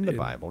not through it in the and-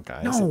 Bible,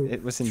 guys. No.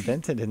 It was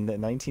invented in the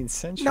 19th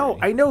century. No,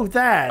 I know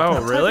that. Oh,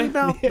 I'm really?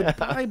 talking about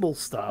the Bible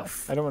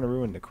stuff. I don't want to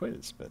ruin the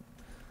quiz, but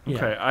Yeah.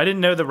 Okay, I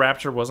didn't know the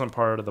rapture wasn't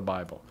part of the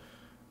Bible.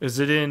 Is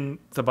it in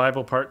the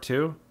Bible part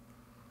 2?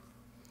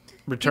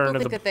 Return People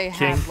of think the that they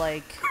King. have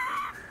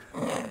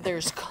like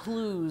there's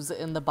clues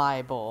in the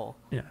Bible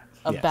Yeah.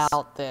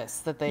 about this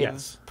that they've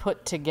Yes.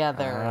 put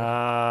together,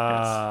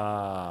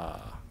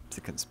 it's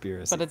a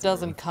conspiracy. but it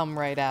doesn't come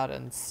right out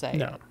and say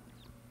No. it.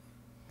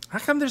 How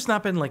come there's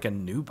not been like a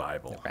new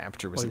Bible? The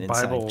rapture was Like an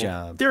inside Bible-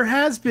 job. There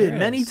has been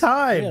many Yeah,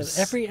 times.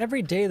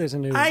 every day there's a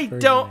new. I version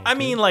don't. made, I dude.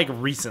 mean, like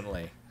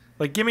recently.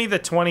 Like, give me the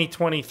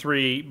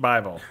 2023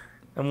 Bible,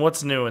 and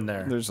what's new in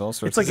there? There's all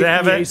sorts It's like Does it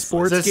have an EA it?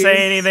 sports Does it game.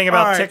 say anything about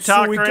All right,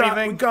 TikTok so we or got,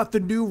 anything? We got the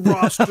new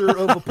roster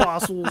of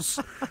apostles,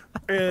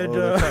 and Oh,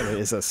 that probably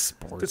is a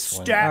sports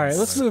one. stats. All right,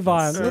 let's move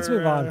on. Let's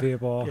move on,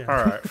 people. yeah.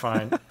 All right,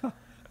 fine. We're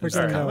There's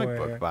a getting comic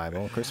nowhere. book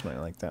Bible. Chris might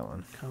like that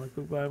one. comic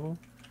book Bible.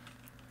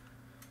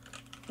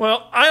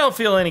 Well, I don't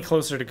feel any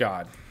closer to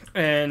God,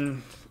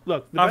 and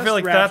Look, the I best feel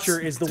like that's rapture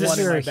is the just- one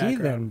in You're my a heathen,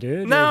 background.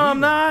 dude. no, You're a I'm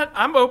not.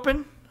 I'm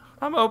open.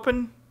 I'm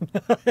open.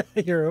 heathen.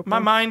 You're open. My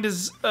mind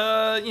is, it's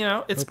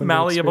Open to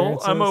malleable. I'm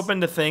experiences.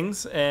 open to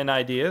things and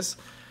ideas.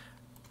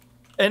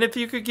 And if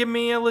you could give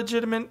me a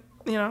legitimate,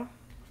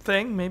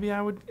 thing, maybe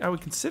I would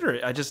consider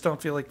it. I just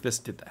don't feel like this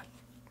did that.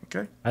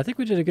 Okay. I think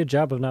we did a good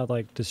job of not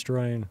like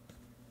destroying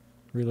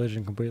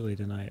religion completely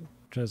tonight,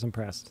 which I was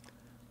impressed.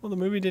 Well, the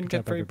movie didn't Good get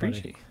job, very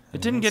everybody. preachy.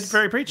 It didn't get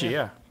very preachy,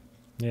 yeah.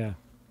 Yeah.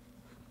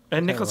 And Yeah,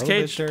 a Nicolas little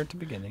bit Cage. there at the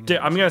beginning.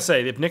 I'm gonna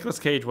say if Nicolas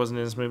Cage wasn't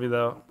in this movie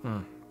though,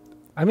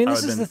 I mean, I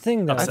this would've is the been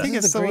thing, though. upset. This I think is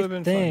it the still great would've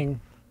been fun.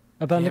 thing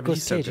about Yeah, but Nicolas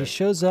he's so Cage. He good.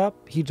 shows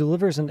up, he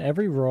delivers in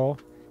every role,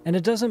 and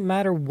it doesn't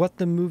matter what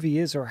the movie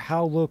is or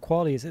how low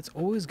quality it is. It's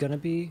always gonna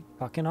be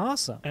fucking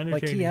awesome. Like he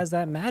Entertaining. has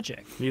that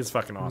magic. he is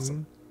fucking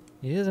awesome.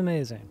 He is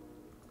amazing.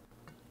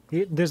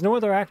 There's no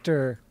other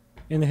actor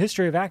in the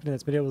history of acting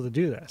that's been able to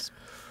do this.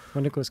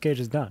 What Nicolas Cage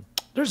has done.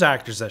 There's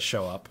actors that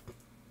show up,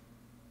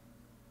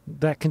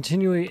 That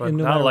continually but in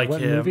no not matter like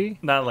what him. movie.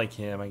 Not like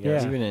him, I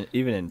guess. Yeah.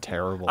 Even in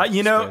terrible.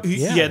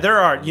 Yeah, Yeah. there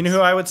are. You know who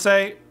I would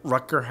say?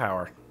 Rutger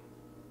Hauer.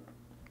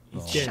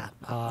 Dead.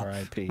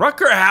 R.I.P.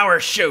 Rutger Hauer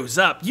shows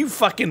up. You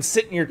fucking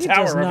sit in your He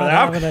tower does over not there.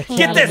 have an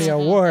Get this Academy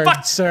Award,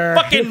 fuck, sir.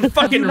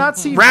 fucking Not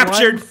seen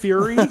raptured. Blind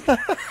Fury.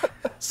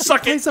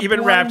 Suck He's it, a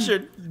even blind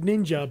raptured.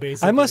 ninja,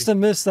 basically. I must have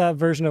missed that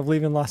version of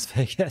Leaving Las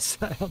Vegas.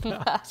 I don't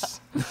know.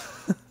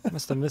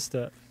 Must have missed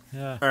it.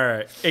 Yeah. All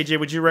right, AJ,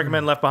 would you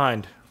recommend Left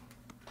Behind?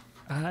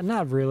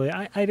 Not really.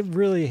 I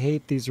really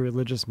hate these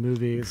religious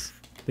movies.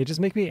 They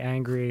just make me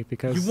angry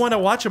because You want to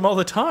watch them all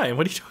the time.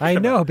 What are you talking I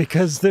about? know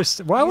because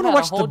there's. Well, I You want to had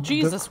a watch whole the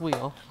Jesus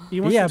wheel.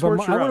 He wants yeah, to but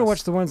torture I want to us.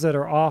 watch the ones that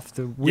are off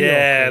the wheel.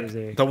 Yeah,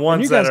 crazy. the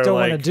ones and you that guys are don't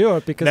want to like- do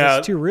it because No,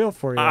 it's too real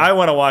for you. I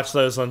want to watch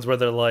those ones where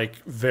they're like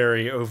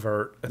very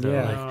overt. And they're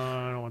Yeah. like,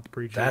 I don't want the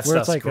preacher. that where stuff's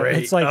it's like great.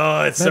 it's like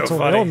oh, it's so mental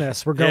funny.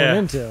 illness we're going Yeah.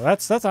 into.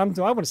 That's I want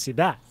to see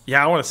that.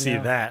 Yeah, I want to see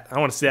Yeah. that. I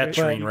want to see that But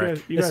train you wreck.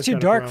 guys- you It's guys too got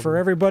a dark for problem.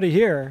 everybody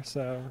here.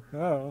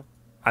 So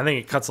I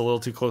think it cuts a little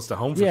too close to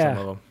home for yeah. some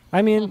of them.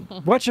 I mean,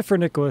 watch it for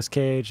Nicolas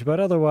Cage, but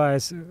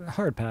otherwise,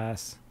 hard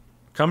pass.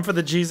 Come for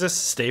the Jesus,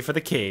 stay for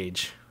the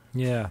cage.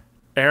 Yeah.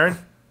 Aaron?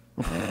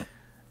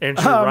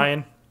 Andrew,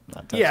 Ryan?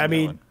 Not touching Yeah, I that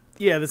mean, one.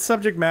 yeah, the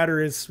subject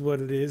matter is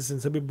what it is,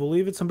 and some people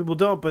believe it, some people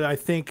don't. But I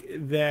think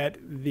that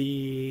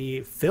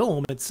the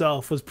film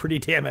itself was pretty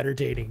damn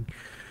entertaining.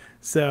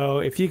 So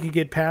if you can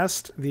get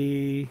past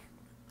the,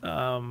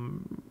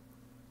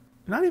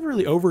 not even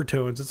really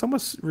overtones, it's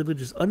almost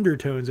religious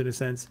undertones in a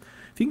sense.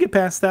 If you can get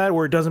past that,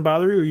 where it doesn't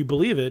bother you, or you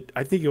believe it,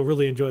 I think you'll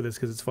really enjoy this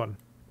because it's fun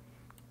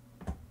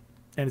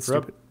and it's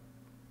Rub- stupid,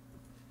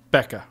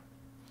 Becca.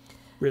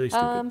 really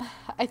stupid.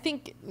 I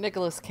think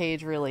Nicolas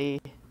Cage really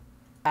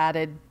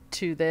added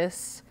to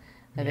this.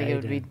 I Yeah, think he it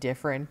would be did.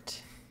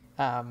 different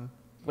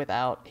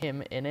without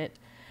him in it.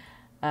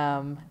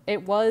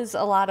 It was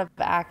a lot of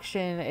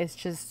action. It's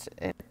just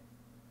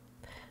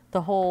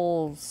the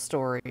whole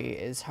story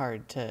is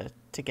hard to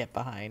get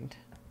behind.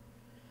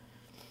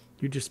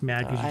 You're just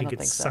mad because I you didn't don't get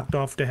think so. sucked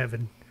off to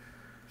heaven.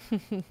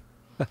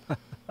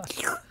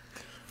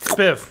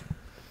 Spiff.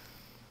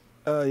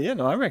 Yeah,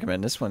 no, I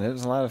recommend this one. It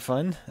was a lot of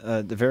fun.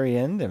 At the very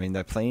end, I mean,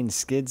 the plane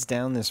skids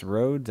down this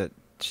road that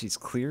she's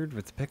cleared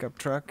with the pickup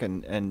truck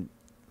and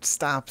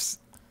stops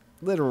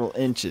literal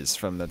inches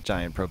from the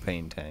giant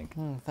propane tank.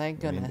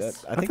 Thank I mean,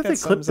 goodness. I think thought that they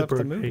sums clipped the up the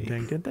propane movie.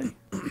 tank, didn't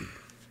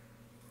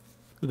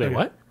they? They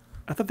what?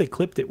 I thought they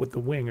clipped it with the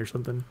wing or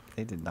something.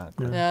 They did not.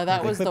 No. No,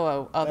 that was the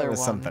That other was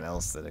one. something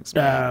else that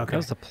exploded. Ah, okay. That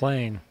was the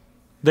plane.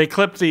 They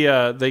clip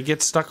the. They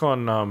get stuck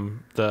on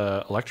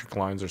the electric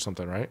lines or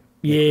something, right?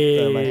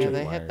 Yeah,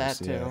 they hit that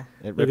too.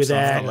 It Look rips at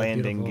off that. the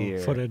landing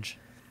Beautiful gear. footage.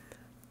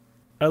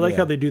 I like Yeah.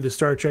 how they do the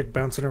Star Trek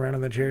bouncing around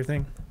on the chair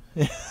thing.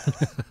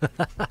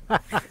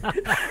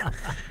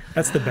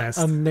 That's the best.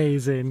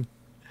 Amazing.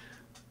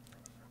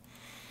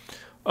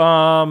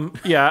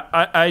 Yeah,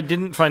 I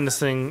didn't find this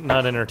thing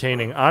not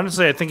entertaining.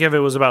 Honestly, I think if it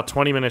was about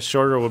 20 minutes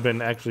shorter, it would have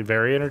been actually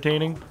very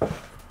entertaining.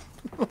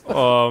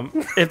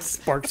 It's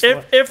Sparks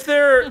if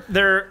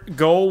their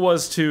goal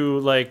was to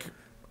like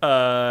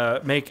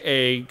make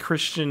a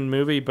Christian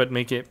movie but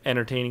make it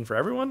entertaining for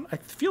everyone, I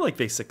feel like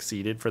they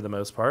succeeded for the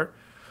most part.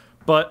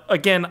 But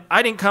again,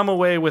 I didn't come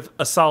away with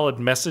a solid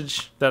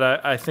message that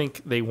I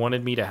think they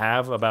wanted me to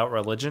have about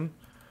religion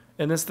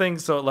in this thing,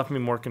 so it left me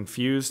more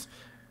confused.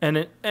 And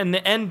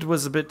the end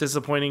was a bit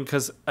disappointing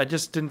because I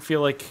just didn't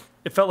feel like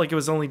it felt like it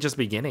was only just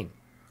beginning.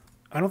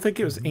 I don't think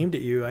it was aimed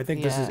at you. I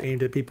think this is Yeah.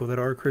 aimed at people that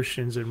are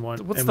Christians and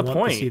want. What's and the want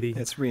point? To see the,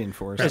 It's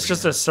reinforced. It's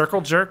just a circle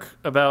jerk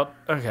about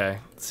okay.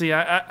 See,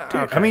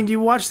 I mean, you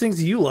watch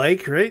things you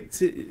like, right?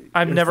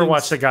 I've Or never things-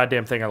 watched a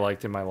goddamn thing I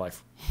liked in my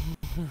life.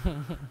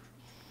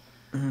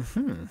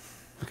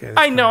 Okay,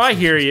 I know, I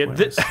hear you.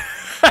 It's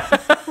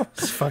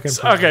fucking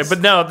Okay, pointless.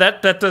 but no,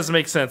 that does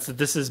make sense. That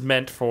this is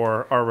meant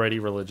for already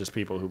religious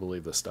people who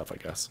believe this stuff. I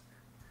guess.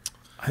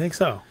 I think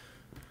so.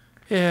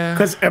 Yeah.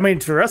 Because I mean,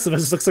 for the rest of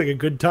us, it looks like a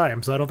good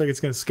time. So I don't think it's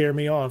going to scare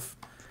me off.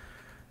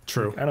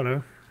 True. I don't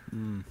know.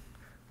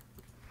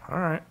 All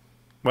right.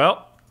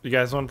 Well, you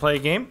guys want to play a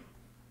game?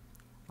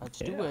 Let's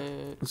do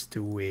it. Let's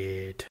do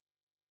it.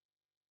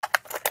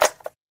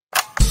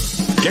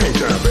 Game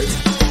time,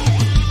 baby.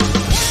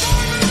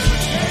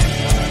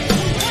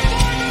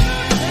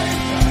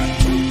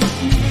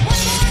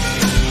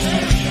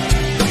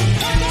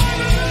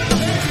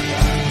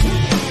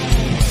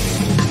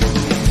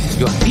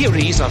 Your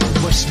theories are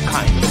the worst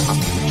kind.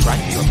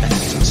 Right? Your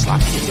methods are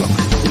sloppy and your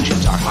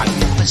conclusions are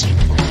highly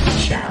questionable.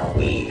 Shall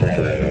we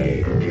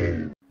play?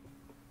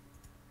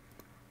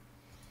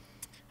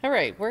 All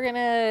right, we're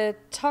gonna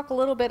talk a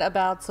little bit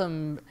about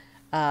some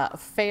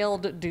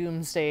failed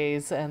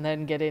doomsdays and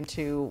then get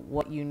into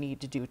what you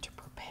need to do to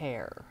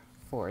prepare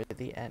for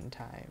the end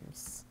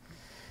times.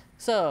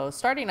 So,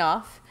 starting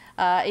off,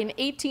 in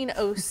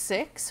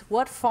 1806,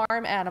 what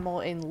farm animal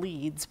in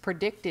Leeds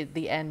predicted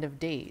the end of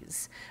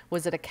days?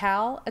 Was it a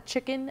cow, a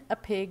chicken, a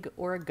pig,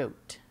 or a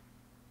goat?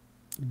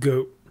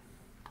 Goat.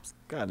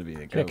 Got to be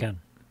the goat. Chicken.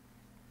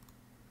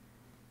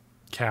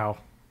 Cow.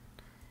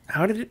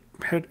 How did it?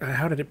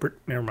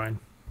 Never mind.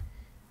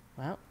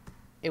 Well,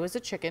 it was a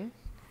chicken,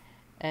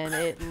 and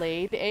it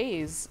laid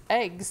eggs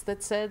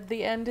that said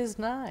the end is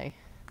nigh.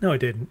 No, it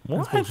didn't.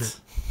 That's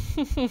bullshit.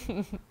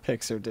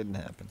 Pixar didn't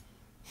happen.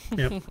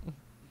 Yep.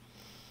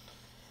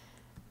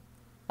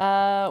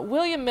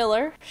 William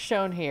Miller,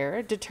 shown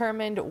here,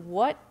 determined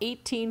what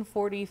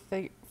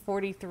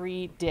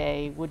 1843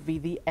 day would be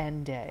the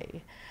end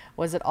day.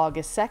 Was it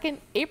August 2nd,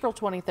 April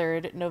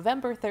 23rd,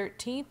 November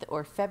 13th,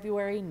 or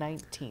February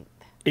 19th?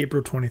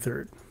 April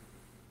 23rd.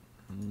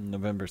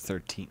 November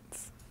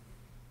 13th.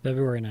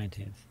 February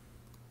 19th.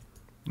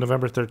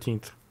 November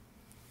 13th.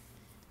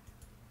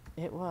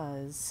 It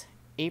was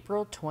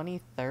April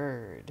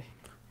 23rd.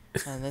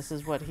 And this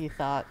is what he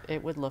thought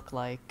it would look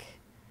like.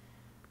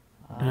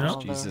 Yeah.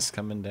 Although- Jesus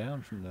coming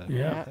down from the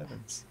Yeah.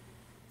 heavens.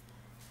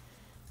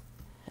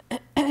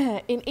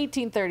 In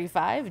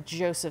 1835,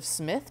 Joseph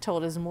Smith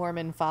told his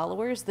Mormon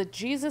followers that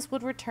Jesus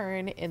would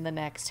return in the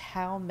next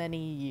how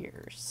many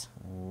years?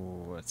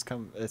 Oh, it's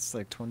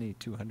like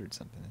 2200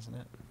 something, isn't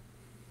it?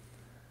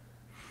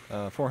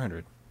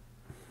 400.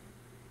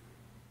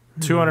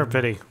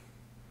 250.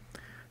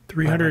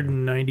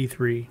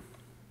 393.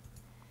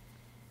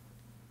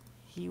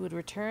 He would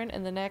return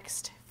in the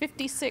next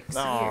 56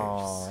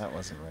 Oh, years. that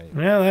wasn't right.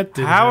 Well, that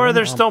didn't How are happen.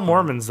 there still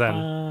Mormons then?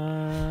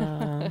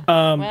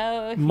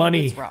 Well, he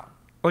money. was wrong.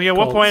 Well, yeah.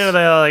 What cults. point are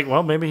they like?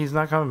 Well, maybe he's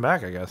not coming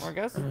back. I guess. Or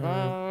guess,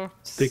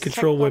 They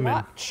control check the women.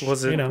 watch.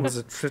 Was it? You know. Was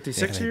it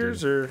 56 Yeah, they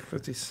years or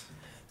 50?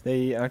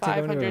 They aren't they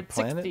going to a 560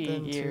 planet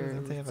then too?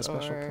 Don't they have a years,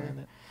 special or-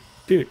 planet?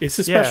 Dude, it's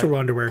the Yeah. special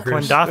underwear,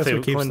 Chris. That's Klendathu.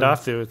 what keeps them.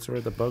 Klendathu. It's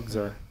where the bugs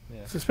are.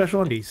 It's the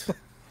special undies.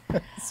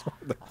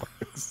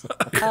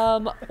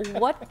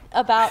 What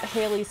about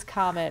Halley's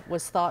Comet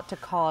was thought to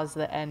cause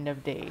the end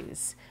of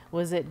days?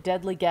 Was it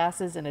deadly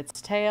gases in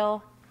its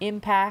tail,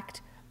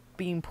 impact,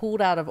 being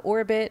pulled out of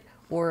orbit,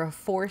 or a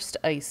forced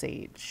ice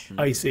age?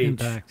 Ice Age.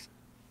 Impact.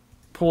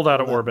 Pulled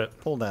out of orbit.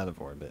 Pulled out of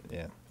orbit,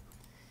 yeah.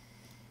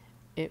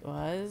 It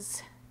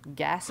was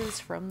gases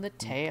from the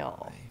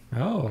tail.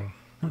 Oh.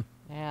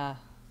 Yeah.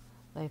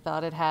 They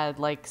thought it had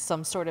like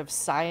some sort of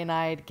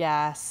cyanide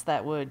gas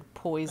that would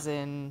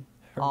poison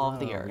all of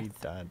the Hurrah, We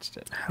earth. dodged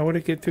it. How would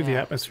it get through the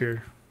Yeah.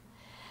 atmosphere?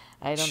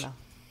 I don't know.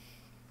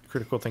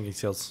 Critical thinking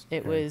skills.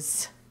 It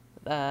was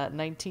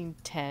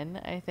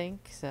 1910, I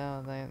think.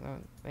 So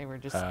they were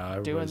just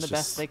it doing was the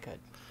just- best they could.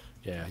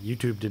 Yeah.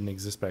 YouTube didn't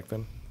exist back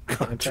then.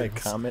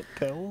 Anti-comet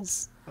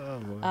pills? Oh,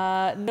 boy.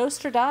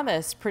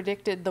 Nostradamus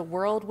predicted the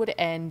world would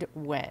end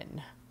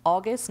when?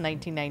 August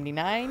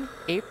 1999,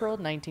 April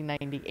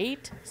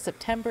 1998,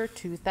 September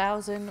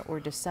 2000, or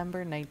December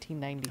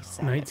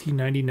 1997?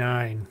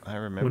 1999. I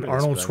remember when this,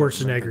 Arnold but I don't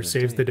remember Schwarzenegger the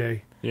saves the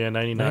date. day. Yeah,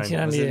 99. Was it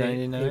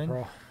 1998 99?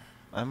 April.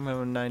 I'm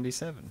going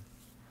 97.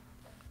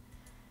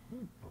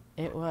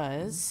 It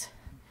was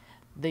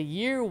the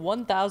year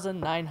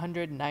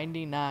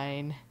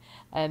 1999,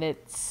 and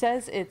it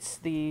says it's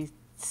the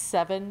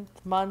 7th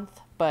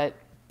month, but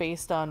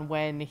based on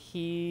when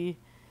he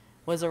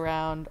was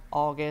around,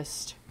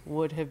 August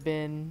would have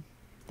been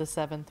the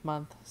 7th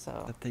month,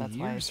 so But the that's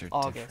why years it's are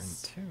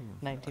August different,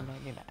 too.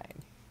 1999.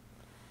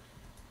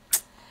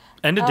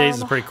 End of Days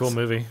is a pretty cool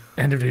movie.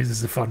 End of Days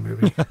is a fun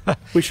movie.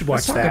 We should watch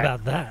Let's talk that.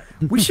 about that.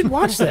 We should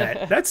watch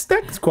that.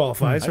 That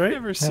qualifies, I've right?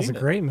 never That's seen a it.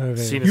 great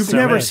movie. Seen it You've so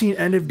never many- seen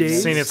End of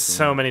Days? Seen it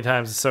so many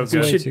times. It's so We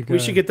good. Way should too we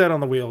should good. get that on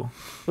the wheel.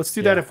 Let's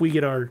do that if we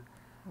get our.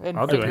 And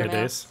I'll do figure End of it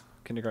out. Days.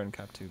 Kindergarten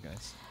Cop 2,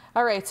 guys.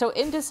 All right, so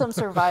into some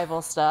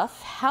survival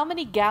stuff. How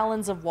many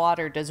gallons of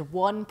water does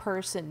one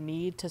person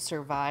need to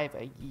survive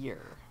a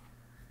year?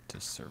 To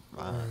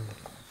survive.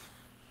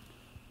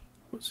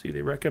 Let's see,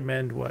 they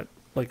recommend what,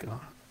 like a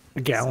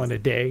gallon a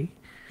day?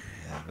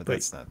 Yeah, but Wait,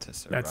 that's not to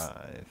survive.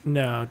 that's-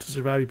 No, to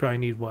survive you probably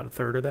need what, a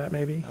third of that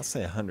maybe? I'll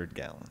say 100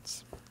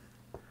 gallons.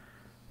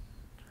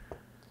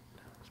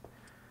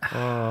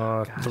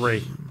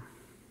 3.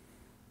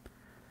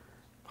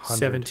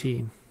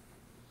 17.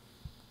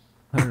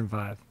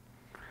 105.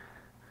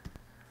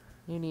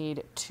 You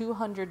need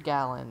 200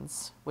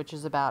 gallons, which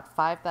is about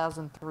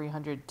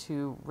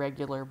 5,302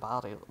 regular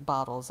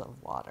bottles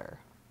of water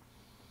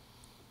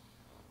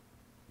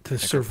To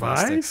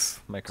survive?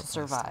 Microplastics. to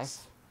survive.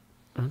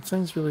 That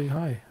sounds really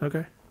high.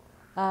 Okay.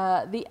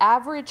 The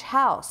average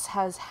house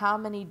has how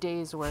many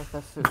days worth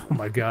of food? Oh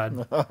my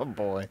god. Oh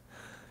boy.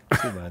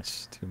 Too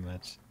much. Too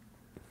much.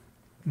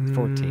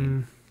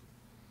 14.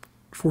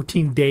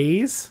 14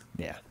 days?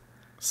 Yeah.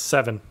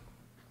 7.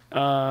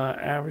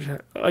 Average,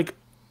 like,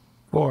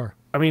 4.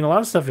 I mean, a lot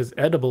of stuff is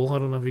edible. I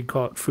don't know if you'd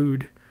call it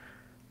food.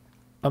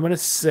 I'm going to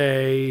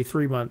say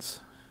 3 months.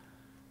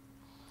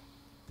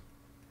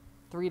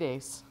 3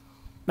 days.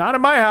 Not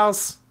in my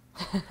house.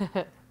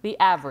 The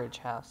average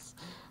house.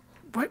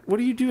 What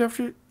do you do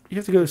after? You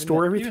have to go to the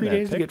store every Even 3 that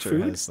days to get picture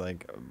food? has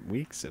like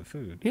weeks of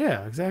food.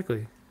 Yeah,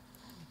 exactly.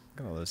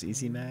 Got all those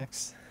Easy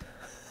Macs.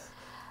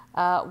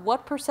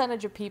 What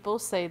percentage of people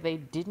say they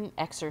didn't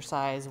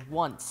exercise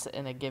once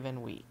in a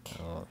given week?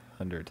 Oh,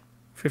 100.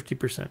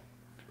 50%.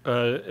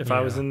 If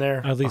I was in there,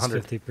 At least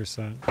 100.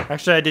 50%.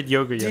 Actually, I did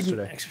yoga Didn't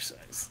yesterday.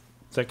 exercise.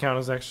 Does that count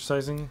as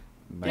exercising?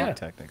 Might Yeah.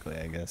 technically,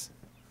 I guess.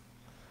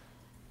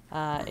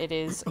 It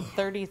is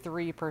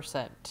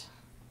 33%.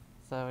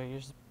 So you're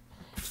just,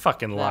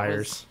 Fucking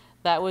liars.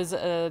 that was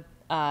a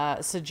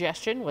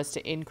suggestion was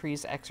to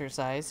increase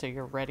exercise so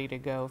you're ready to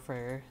go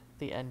for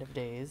the end of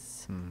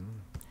days.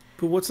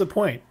 But what's the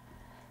point?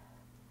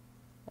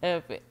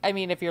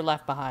 If you're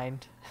left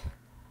behind.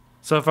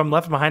 So if I'm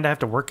left behind, I have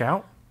to work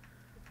out?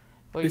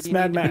 Well, It's you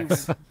Mad need to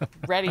Max. be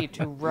ready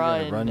to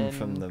run. Run and,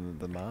 from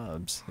the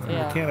mobs.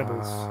 yeah.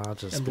 Cannibals. I'll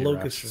just and be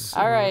locusts.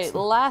 All right,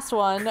 last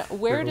one.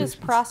 Where does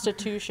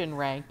prostitution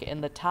rank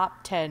in the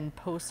top 10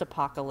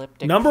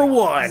 post-apocalyptic? Number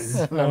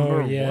jobs? 1.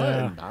 Oh,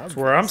 yeah. That's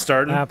where I'm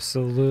starting.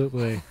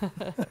 Absolutely.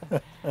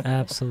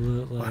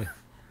 Absolutely.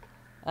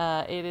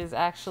 It is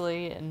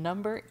actually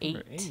number 8.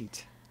 Number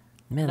 8.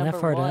 Man, Number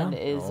that far 1 down?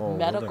 is Oh,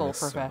 medical wilderness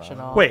survival.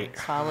 professional. Wait.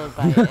 Followed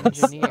by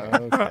engineer.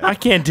 Okay. I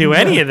can't do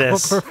any of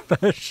this.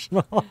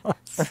 Professional.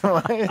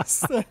 why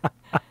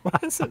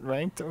is it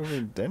ranked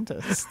over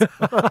dentist?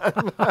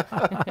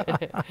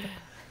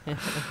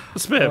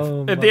 Spiff,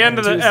 Oh at the end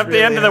of the Just at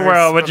the end of the really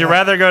world, hurts would you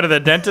rather go to the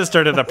dentist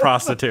or to the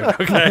prostitute?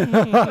 Okay.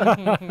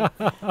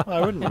 I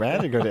wouldn't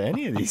rather go to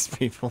any of these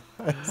people.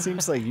 It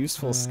seems like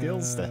useful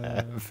skills to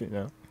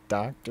have,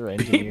 Doctor,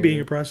 engineer, Being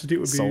a prostitute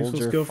would be a useful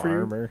soldier, skill for you.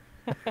 farmer,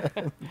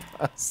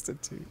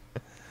 prostitute.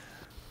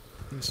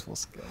 Useful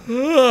skill.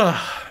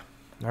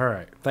 All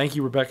right. Thank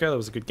you, Rebecca. That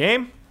was a good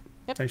game.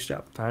 Nice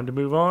job. Time to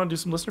move on. Do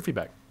some listener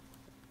feedback.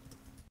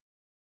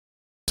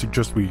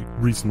 Suggest we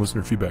read some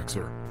listener feedback,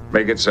 sir.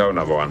 Make it so,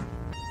 number one.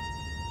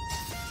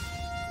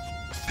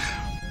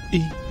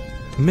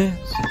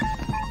 Emails.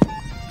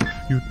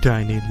 You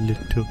tiny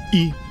little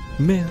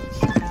emails.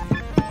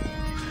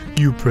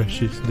 You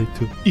precious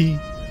little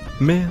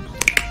emails.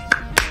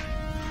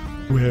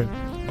 Where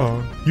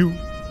are you?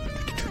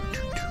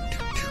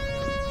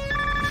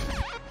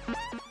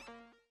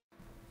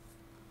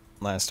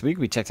 Last week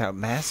we checked out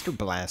Master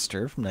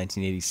Blaster from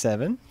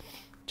 1987.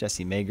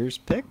 Jesse Mager's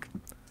pick.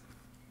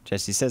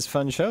 Jesse says,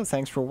 fun show.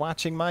 Thanks for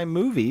watching my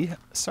movie.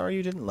 Sorry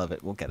you didn't love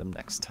it. We'll get him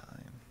next time.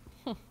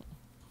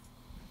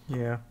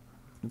 Yeah.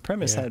 The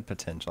premise Yeah. had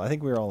potential. I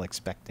think we were all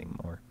expecting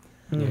more.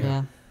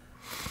 Yeah.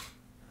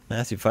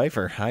 Matthew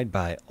Pfeiffer, I'd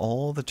buy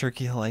all the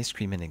Turkey Hill ice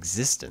cream in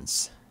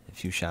existence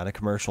if you shot a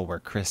commercial where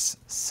Chris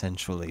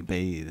sensually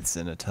bathes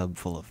in a tub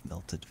full of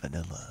melted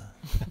vanilla.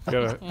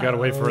 Gotta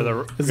wait for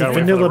the Is gotta it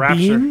wait for the vanilla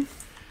rapture. bean?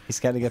 He's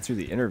got to get through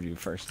the interview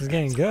first. It's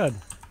getting good.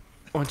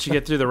 Once you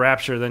get through the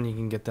rapture, then you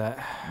can get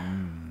that.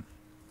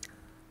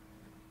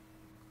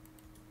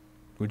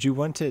 Would you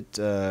want it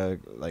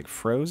like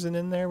frozen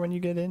in there when you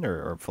get in,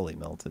 or fully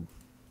melted?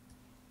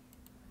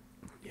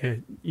 Yeah,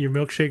 your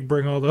milkshake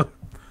bring all the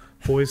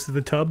boys to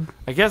the tub.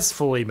 I guess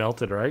fully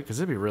melted, right? Because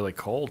it'd be really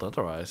cold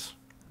otherwise.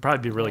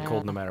 Probably be really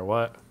cold no matter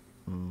what.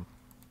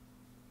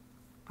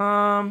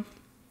 Yeah,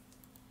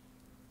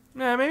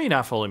 maybe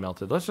not fully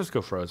melted. Let's just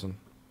go frozen.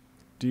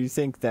 Do you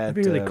think that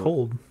It'd be really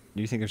cold.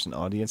 Do you think there's an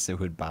audience that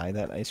would buy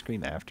that ice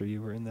cream after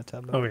you were in the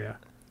tub? Oh yeah.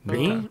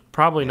 Me?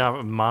 Probably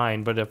not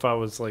mine, but if I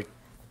was like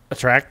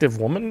attractive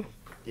woman,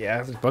 yeah,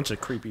 there's a bunch of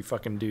creepy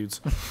fucking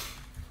dudes.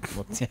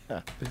 Well,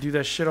 yeah. They do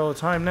that shit all the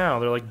time now.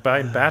 They're like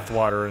buying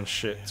bathwater and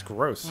shit. It's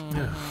gross.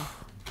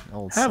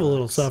 Old Have a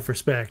little socks.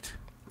 self-respect.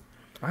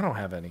 I don't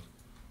have any.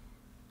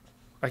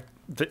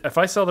 If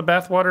I sell the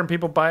bathwater and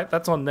people buy it,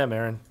 that's on them,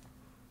 Aaron.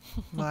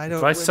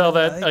 If I sell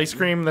that ice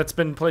cream that's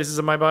been places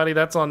in my body,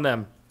 that's on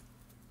them.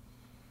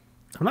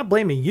 I'm not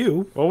blaming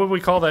you. What would we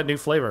call that new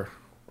flavor?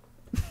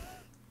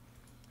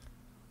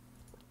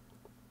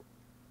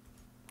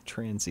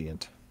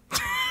 Transient.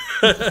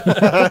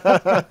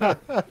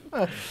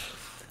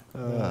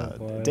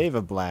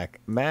 David Black,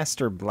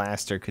 Master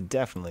Blaster could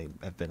definitely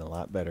have been a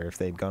lot better if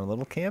they'd gone a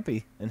little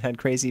campy and had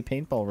crazy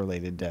paintball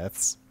related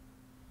deaths.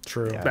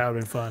 True. That would have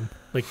been fun.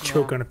 Like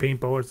choke on a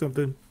paintball or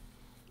something.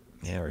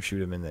 Yeah, or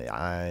shoot him in the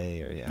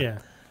eye, or Yeah.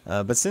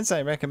 But since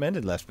I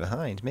recommended Left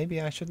Behind,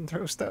 maybe I shouldn't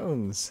throw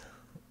stones.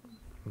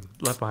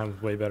 Left Behind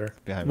was way better.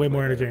 Way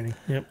more entertaining.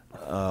 Yep.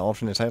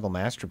 Alternate title,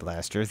 Master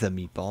Blaster, The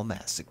Meatball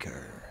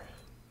Massacre.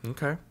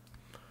 Okay.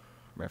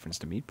 Reference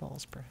to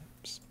meatballs,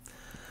 perhaps.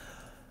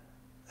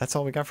 That's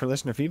all we got for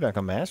listener feedback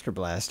on Master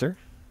Blaster.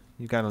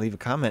 You got to leave a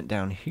comment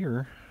down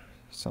here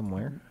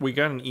somewhere. We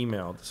got an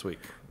email this week.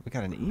 We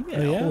got an email.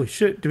 Oh, yeah? Holy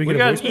shit. Did we We get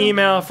got a an voicemail?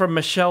 email from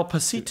Michelle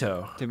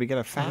Pasito. Did we get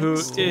a fax? Who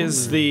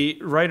is the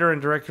writer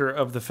and director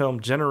of the film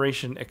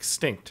Generation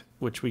Extinct,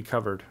 which we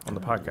covered on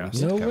the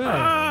podcast. No way.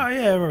 Ah,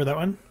 yeah, I remember that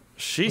one.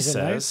 She Is it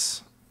says,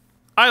 nice?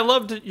 I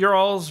loved your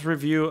all's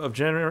review of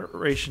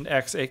Generation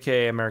X,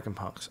 aka American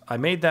Punks. I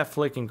made that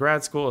flick in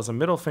grad school as a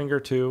middle finger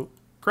to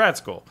grad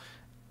school.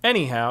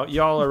 Anyhow,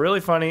 y'all are really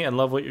funny and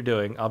love what you're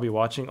doing. I'll be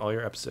watching all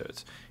your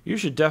episodes. You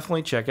should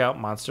definitely check out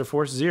Monster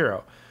Force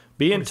Zero.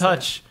 Be in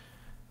touch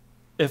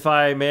if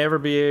I may ever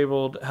be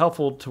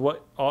helpful to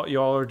what all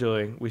y'all are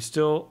doing. We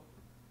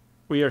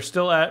are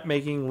still at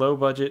making low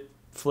budget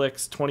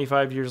flicks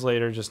 25 years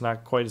later, just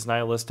not quite as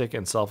nihilistic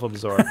and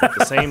self-absorbed, but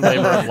the same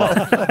labor of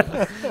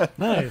love.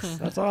 Nice.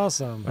 That's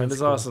awesome. That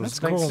is awesome. That's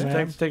Thanks, cool, man.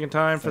 thanks for taking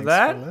time for Thanks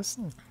that. for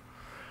listening.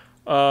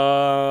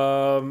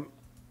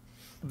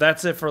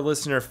 That's it for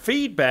listener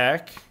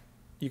feedback.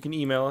 You can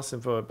email us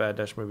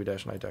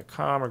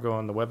info@bad-movie-night.com or go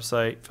on the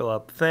website, fill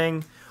out the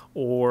thing,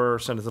 or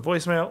send us a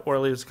voicemail, or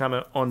leave us a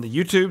comment on the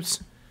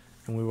YouTubes,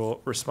 and we will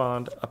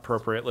respond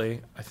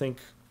appropriately. I think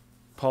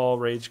Paul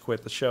rage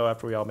quit the show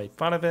after we all made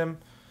fun of him,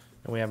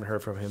 and we haven't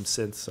heard from him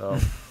since, so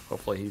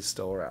hopefully he's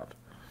still around.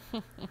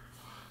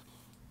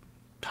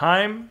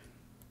 Time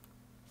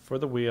for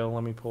the wheel.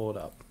 Let me pull it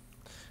up.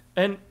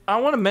 And I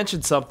want to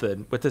mention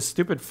something with this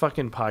stupid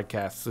fucking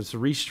podcast, this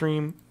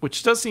Restream,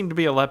 which does seem to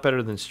be a lot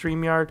better than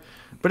StreamYard,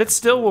 but it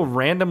still will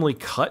randomly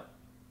cut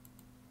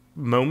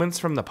moments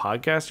from the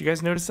podcast. You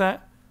guys notice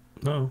that?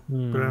 No,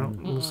 but I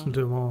don't listen to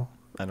them all.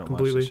 I don't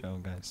completely. watch the show,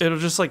 guys. It'll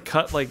just like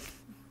cut like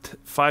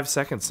 5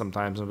 seconds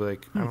sometimes and be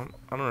like, I don't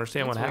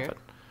understand That's what weird. happened.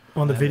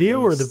 On the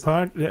video or the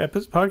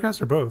podcast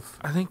or both?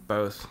 I think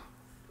both.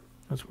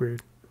 That's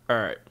weird. All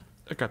right.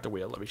 I got the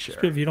wheel. Let me share.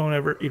 If you don't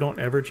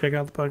ever check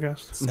out the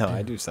podcast. No,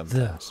 I do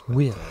sometimes. The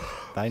wheel.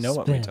 I know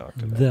what we Spin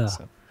talked about. the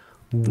So.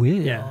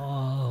 wheel. Yeah.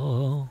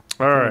 All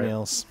right.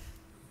 Fingernails.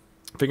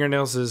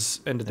 Fingernails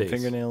is End of And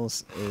Days.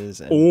 Fingernails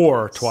is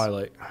Or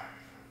Twilight.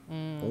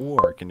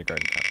 or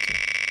Kindergarten Cop 2.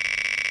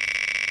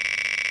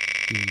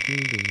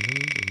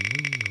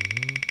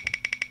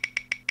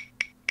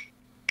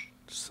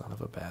 Son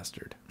of a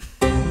bastard.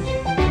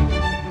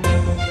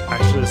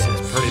 Actually, this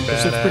is pretty bad.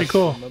 This looks pretty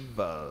cool. From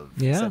above.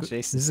 Yeah. Is that This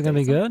Jason is going to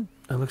be Statham? good.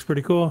 That looks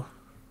pretty cool.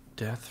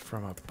 Death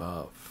from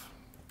Above.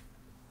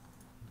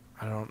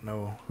 I don't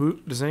know. Who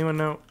does anyone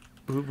know?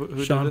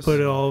 Who Sean did this?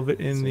 put all of it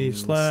in the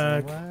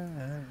Slack.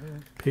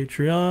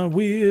 Patreon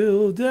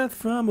wheel. Death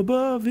from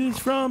Above is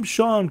from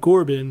Sean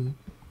Corbin.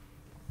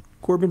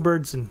 Corbin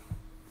Birdson.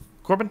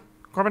 Corbin?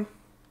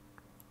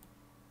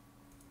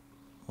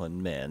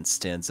 One man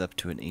stands up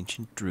to an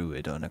ancient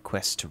druid on a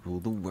quest to rule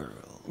the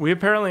world. We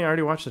apparently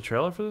already watched the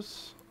trailer for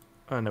this.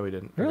 Oh no, we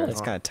didn't. Really? Okay, It's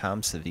hold on. got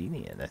Tom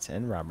Savini in it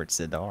and Robert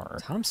Zedar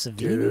Tom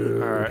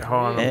Savini. All right,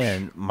 hold on.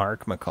 and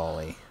Mark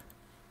Macaulay.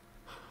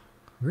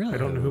 Really? I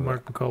don't know who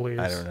Mark Macaulay is.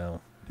 I don't know.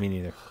 Me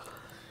neither.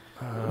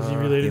 Is he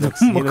related looks,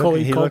 to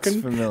Macaulay he looks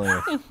Culkin?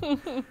 familiar.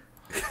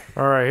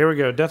 All right, here we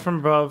go. Death from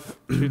Above,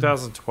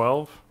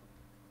 2012.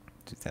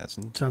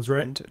 2012. Sounds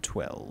right.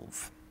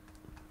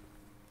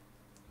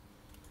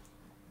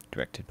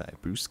 Directed by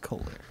Bruce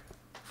Kohler.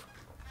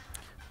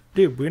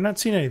 Dude, we're not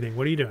seeing anything.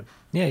 What are you doing?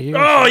 Yeah. You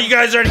Oh, you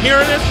guys aren't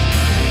hearing this?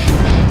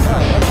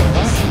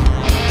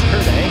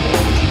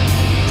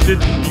 You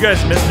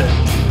guys missed it.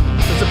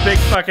 It's a big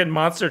fucking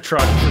monster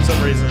truck for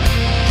some reason.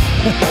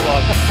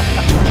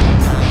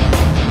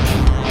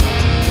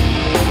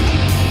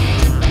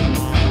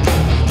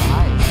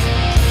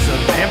 It's a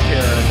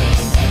vampire. I think.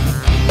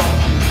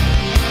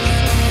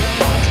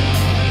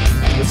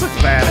 This looks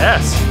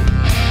badass.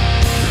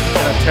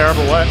 In a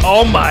terrible way.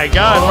 Oh my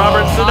God,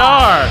 Robert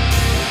Zadar.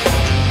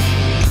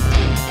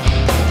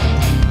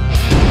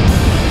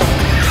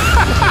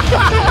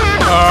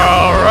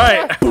 All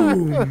right.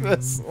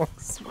 This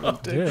looks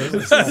Dude,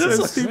 This is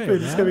so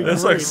stupid. It's gonna be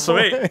This great. looks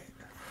sweet.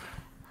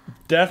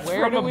 Death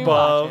Where from do we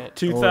Above, watch it?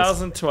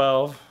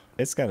 2012.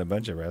 It's got a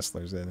bunch of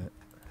wrestlers in it.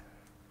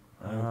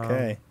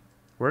 Okay.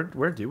 Where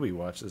do we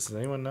watch this? Does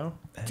anyone know?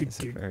 That's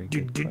a very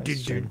good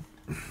question.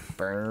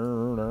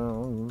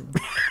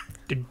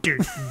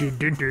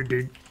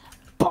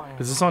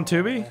 Is this on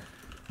Tubi?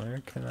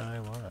 Where can I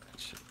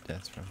watch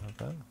Death from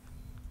Above?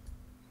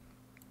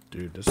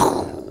 Dude, this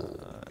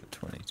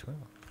 2012.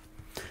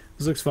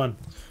 This looks fun.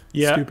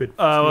 yeah. Stupid.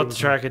 I'll have Stupid to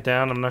track it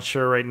down. I'm not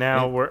sure right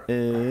now. Where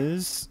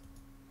Is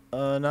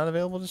not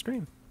available to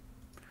stream.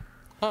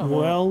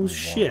 Well,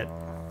 shit.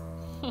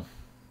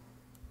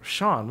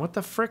 Sean, what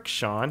the frick,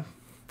 Sean?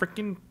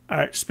 Freaking All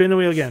right, spin the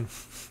wheel again.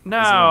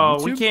 no,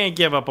 we can't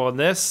give up on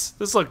this.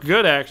 This looked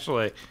good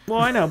actually. Well,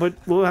 I know, but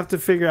we'll have to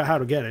figure out how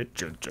to get it.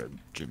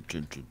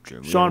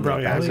 Sean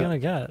probably How are has we it. gonna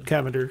get?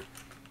 Cavender.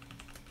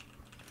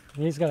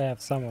 He's gotta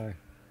have somewhere.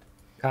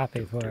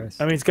 Copy for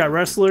us. I mean, it's got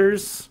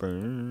wrestlers.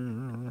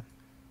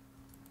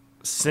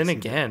 Sin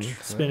again.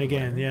 Spin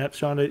again. Yeah,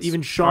 Sean.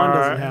 Even Sean All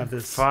doesn't right, have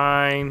this.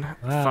 Fine,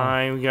 Wow.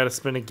 fine. We got to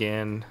spin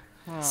again.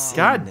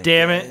 God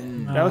damn it!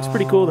 That looks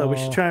pretty cool, though. We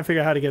should try and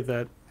figure out how to get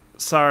that.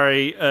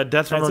 Sorry,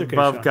 Death from That's okay,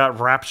 Above Sean. got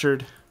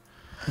raptured.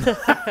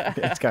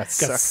 It's got Got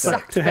sucked up.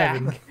 sucked to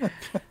heaven. All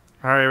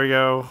right, here we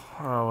go.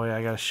 Oh wait,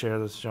 I gotta share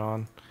this,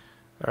 John.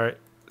 All right,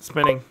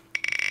 spinning.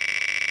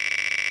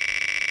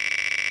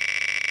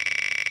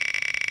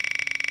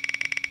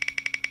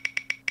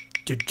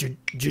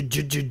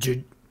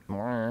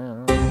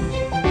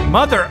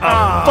 Mother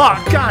of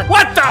fuck! God.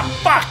 What the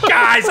fuck,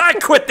 guys? I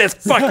quit this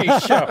fucking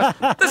show.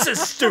 This is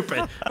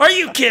stupid. Are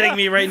you kidding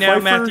me right now,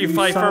 Pfeiffer, Matthew you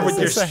Pfeiffer, son with of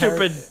your a-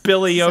 stupid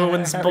Billy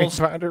Owens Harry bullshit?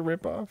 Potter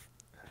ripoff.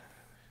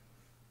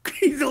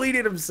 He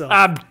deleted himself.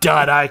 I'm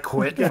done. I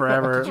quit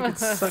forever.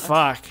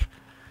 Fuck.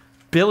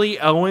 Billy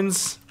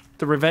Owens,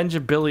 The Revenge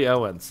of Billy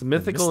Owens, the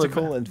mythical.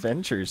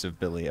 Adventures of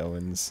Billy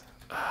Owens.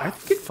 I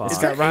think Fuck. it's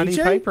It's got Roddy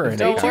AJ? Piper in it.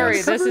 Don't AJ worry, on the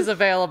this cover? is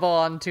available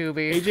on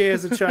Tubi. AJ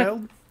as a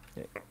child.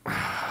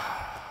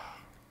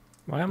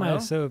 Why am I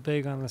so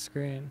big on the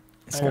screen?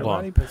 It's Hold got on.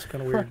 Roddy, That's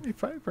kind of weird. Roddy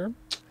Piper.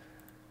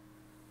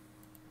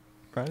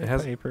 Roddy It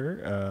has- Piper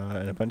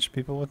and a bunch of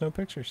people with no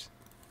pictures.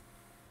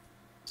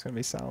 It's gonna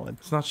be solid.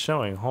 It's not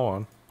showing. Hold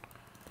on.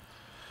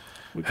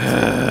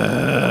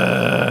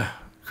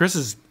 Chris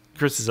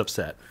is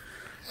upset.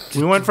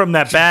 We went from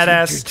that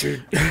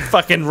badass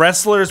fucking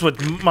wrestlers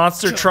with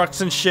monster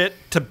trucks and shit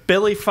to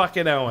Billy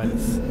fucking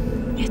Owens.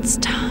 It's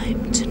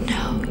time to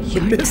know The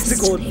your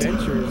mystical destiny.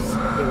 adventures.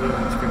 Billy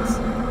Owens, Chris.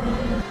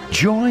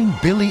 Join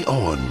Billy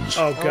Owens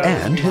Oh, God.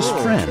 and his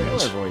Trailer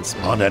friends voice,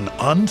 man. on an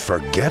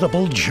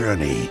unforgettable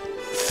journey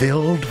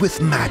filled with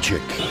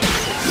magic,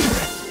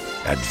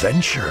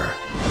 adventure,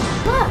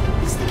 Look,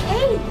 it's the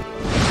cave.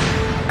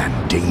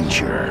 and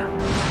danger.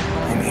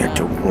 I'm here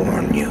to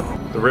warn you.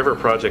 The river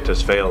project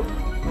has failed.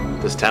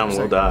 This town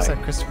will Is die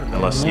that Christopher Nolan?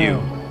 unless you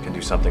can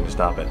do something to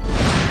stop it.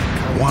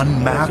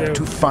 One map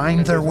to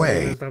find their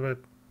way.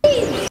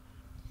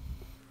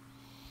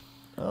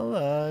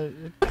 Well,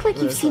 Look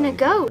like you've seen a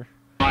goat.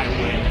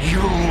 You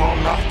will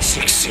not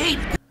succeed.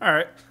 All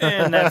right,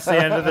 and that's the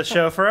end of the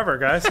show forever,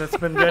 guys. It's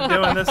been good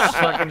doing this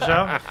fucking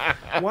show.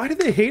 Why do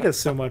they hate us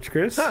so much,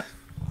 Chris? I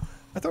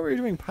thought we were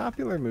doing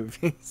popular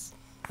movies.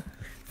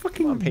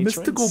 Fucking on, patrons.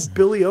 mystical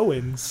Billy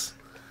Owens.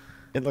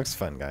 It looks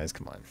fun, guys.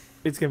 Come on.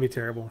 It's gonna be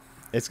terrible.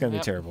 It's gonna be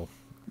terrible.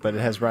 But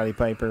it has Roddy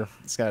Piper.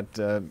 It's got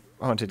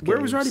haunted. Where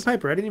was caves. Roddy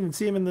Piper? I didn't even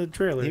see him in the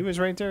trailer. He was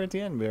right there at the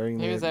end, wearing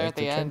He was there at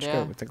the end, trench yeah.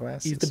 coat with the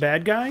glasses. He's the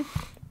bad guy.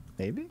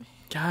 Maybe.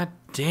 God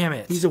damn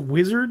it. He's a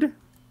wizard.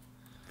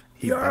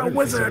 You're a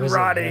wizard,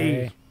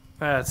 Roddy.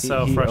 That's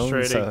so He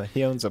frustrating.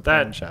 he owns a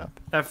pawn That shop.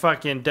 that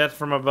fucking Death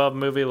from Above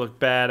movie looked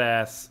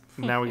badass.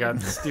 Now we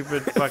got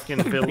stupid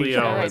fucking Billy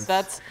All right, Owens.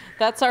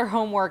 that's our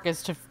homework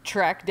is to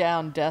track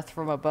down Death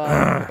from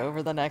Above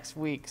over the next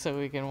week so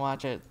we can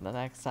watch it the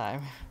next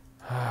time.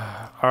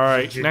 All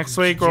right, next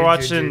week we're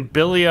watching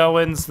Billy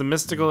Owens, The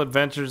Mystical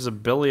Adventures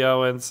of Billy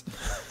Owens.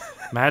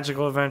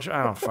 Magical Adventure?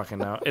 I don't fucking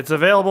know. It's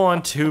available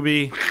on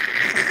Tubi.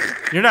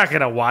 You're not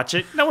going to watch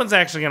it. No one's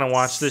actually going to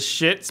watch this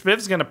shit.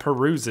 Spiv's going to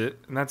peruse it,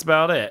 and that's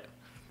about it.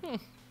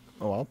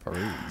 Oh, I'll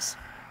peruse.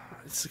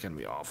 This is going to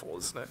be awful,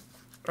 isn't it?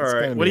 All It's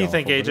right, gonna what be do you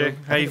think, awful, but AJ?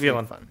 it'll- How you it'll be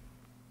feeling? fun.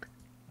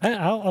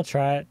 I'll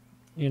try it.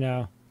 You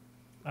know,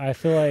 I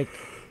feel like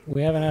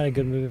we haven't had a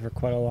good movie for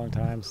quite a long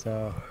time,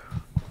 so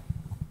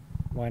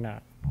why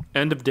not?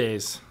 End of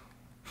days.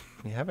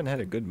 You haven't had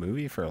a good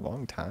movie for a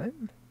long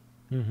time?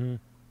 Mm-hmm.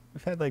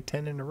 We've had like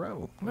 10 in a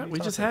row. What are you We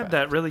just talking had about?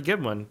 that really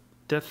good one.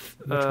 Death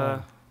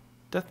one?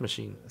 Death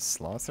Machine.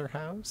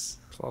 Slaughterhouse?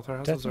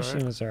 Slaughterhouse Death was Machine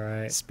alright. was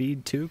alright.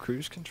 Speed 2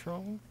 Cruise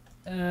Control?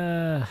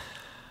 Red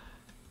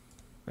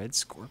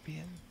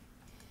Scorpion.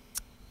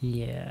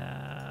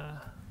 Yeah.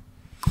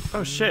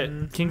 Oh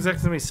shit! King's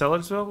X enemy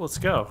Sellersville. Let's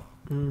go.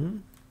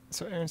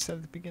 That's what Aaron said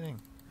at the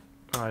beginning.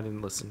 Oh, I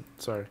didn't listen.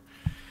 Sorry.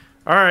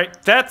 All right,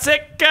 that's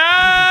it,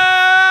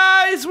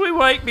 guys. We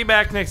might be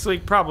back next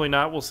week. Probably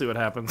not. We'll see what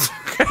happens.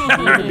 We're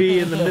gonna be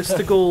in the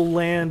mystical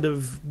land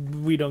of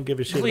we don't give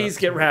a shit. Please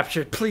about get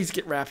raptured. Please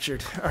get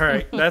raptured. All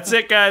right, that's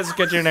it, guys.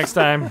 Catch you next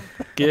time.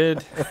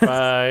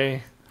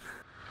 Goodbye.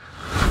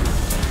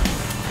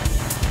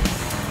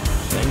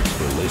 Thanks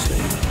for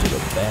listening to the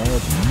Bad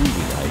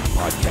Movie Night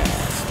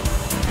Podcast.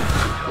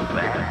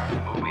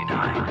 Bad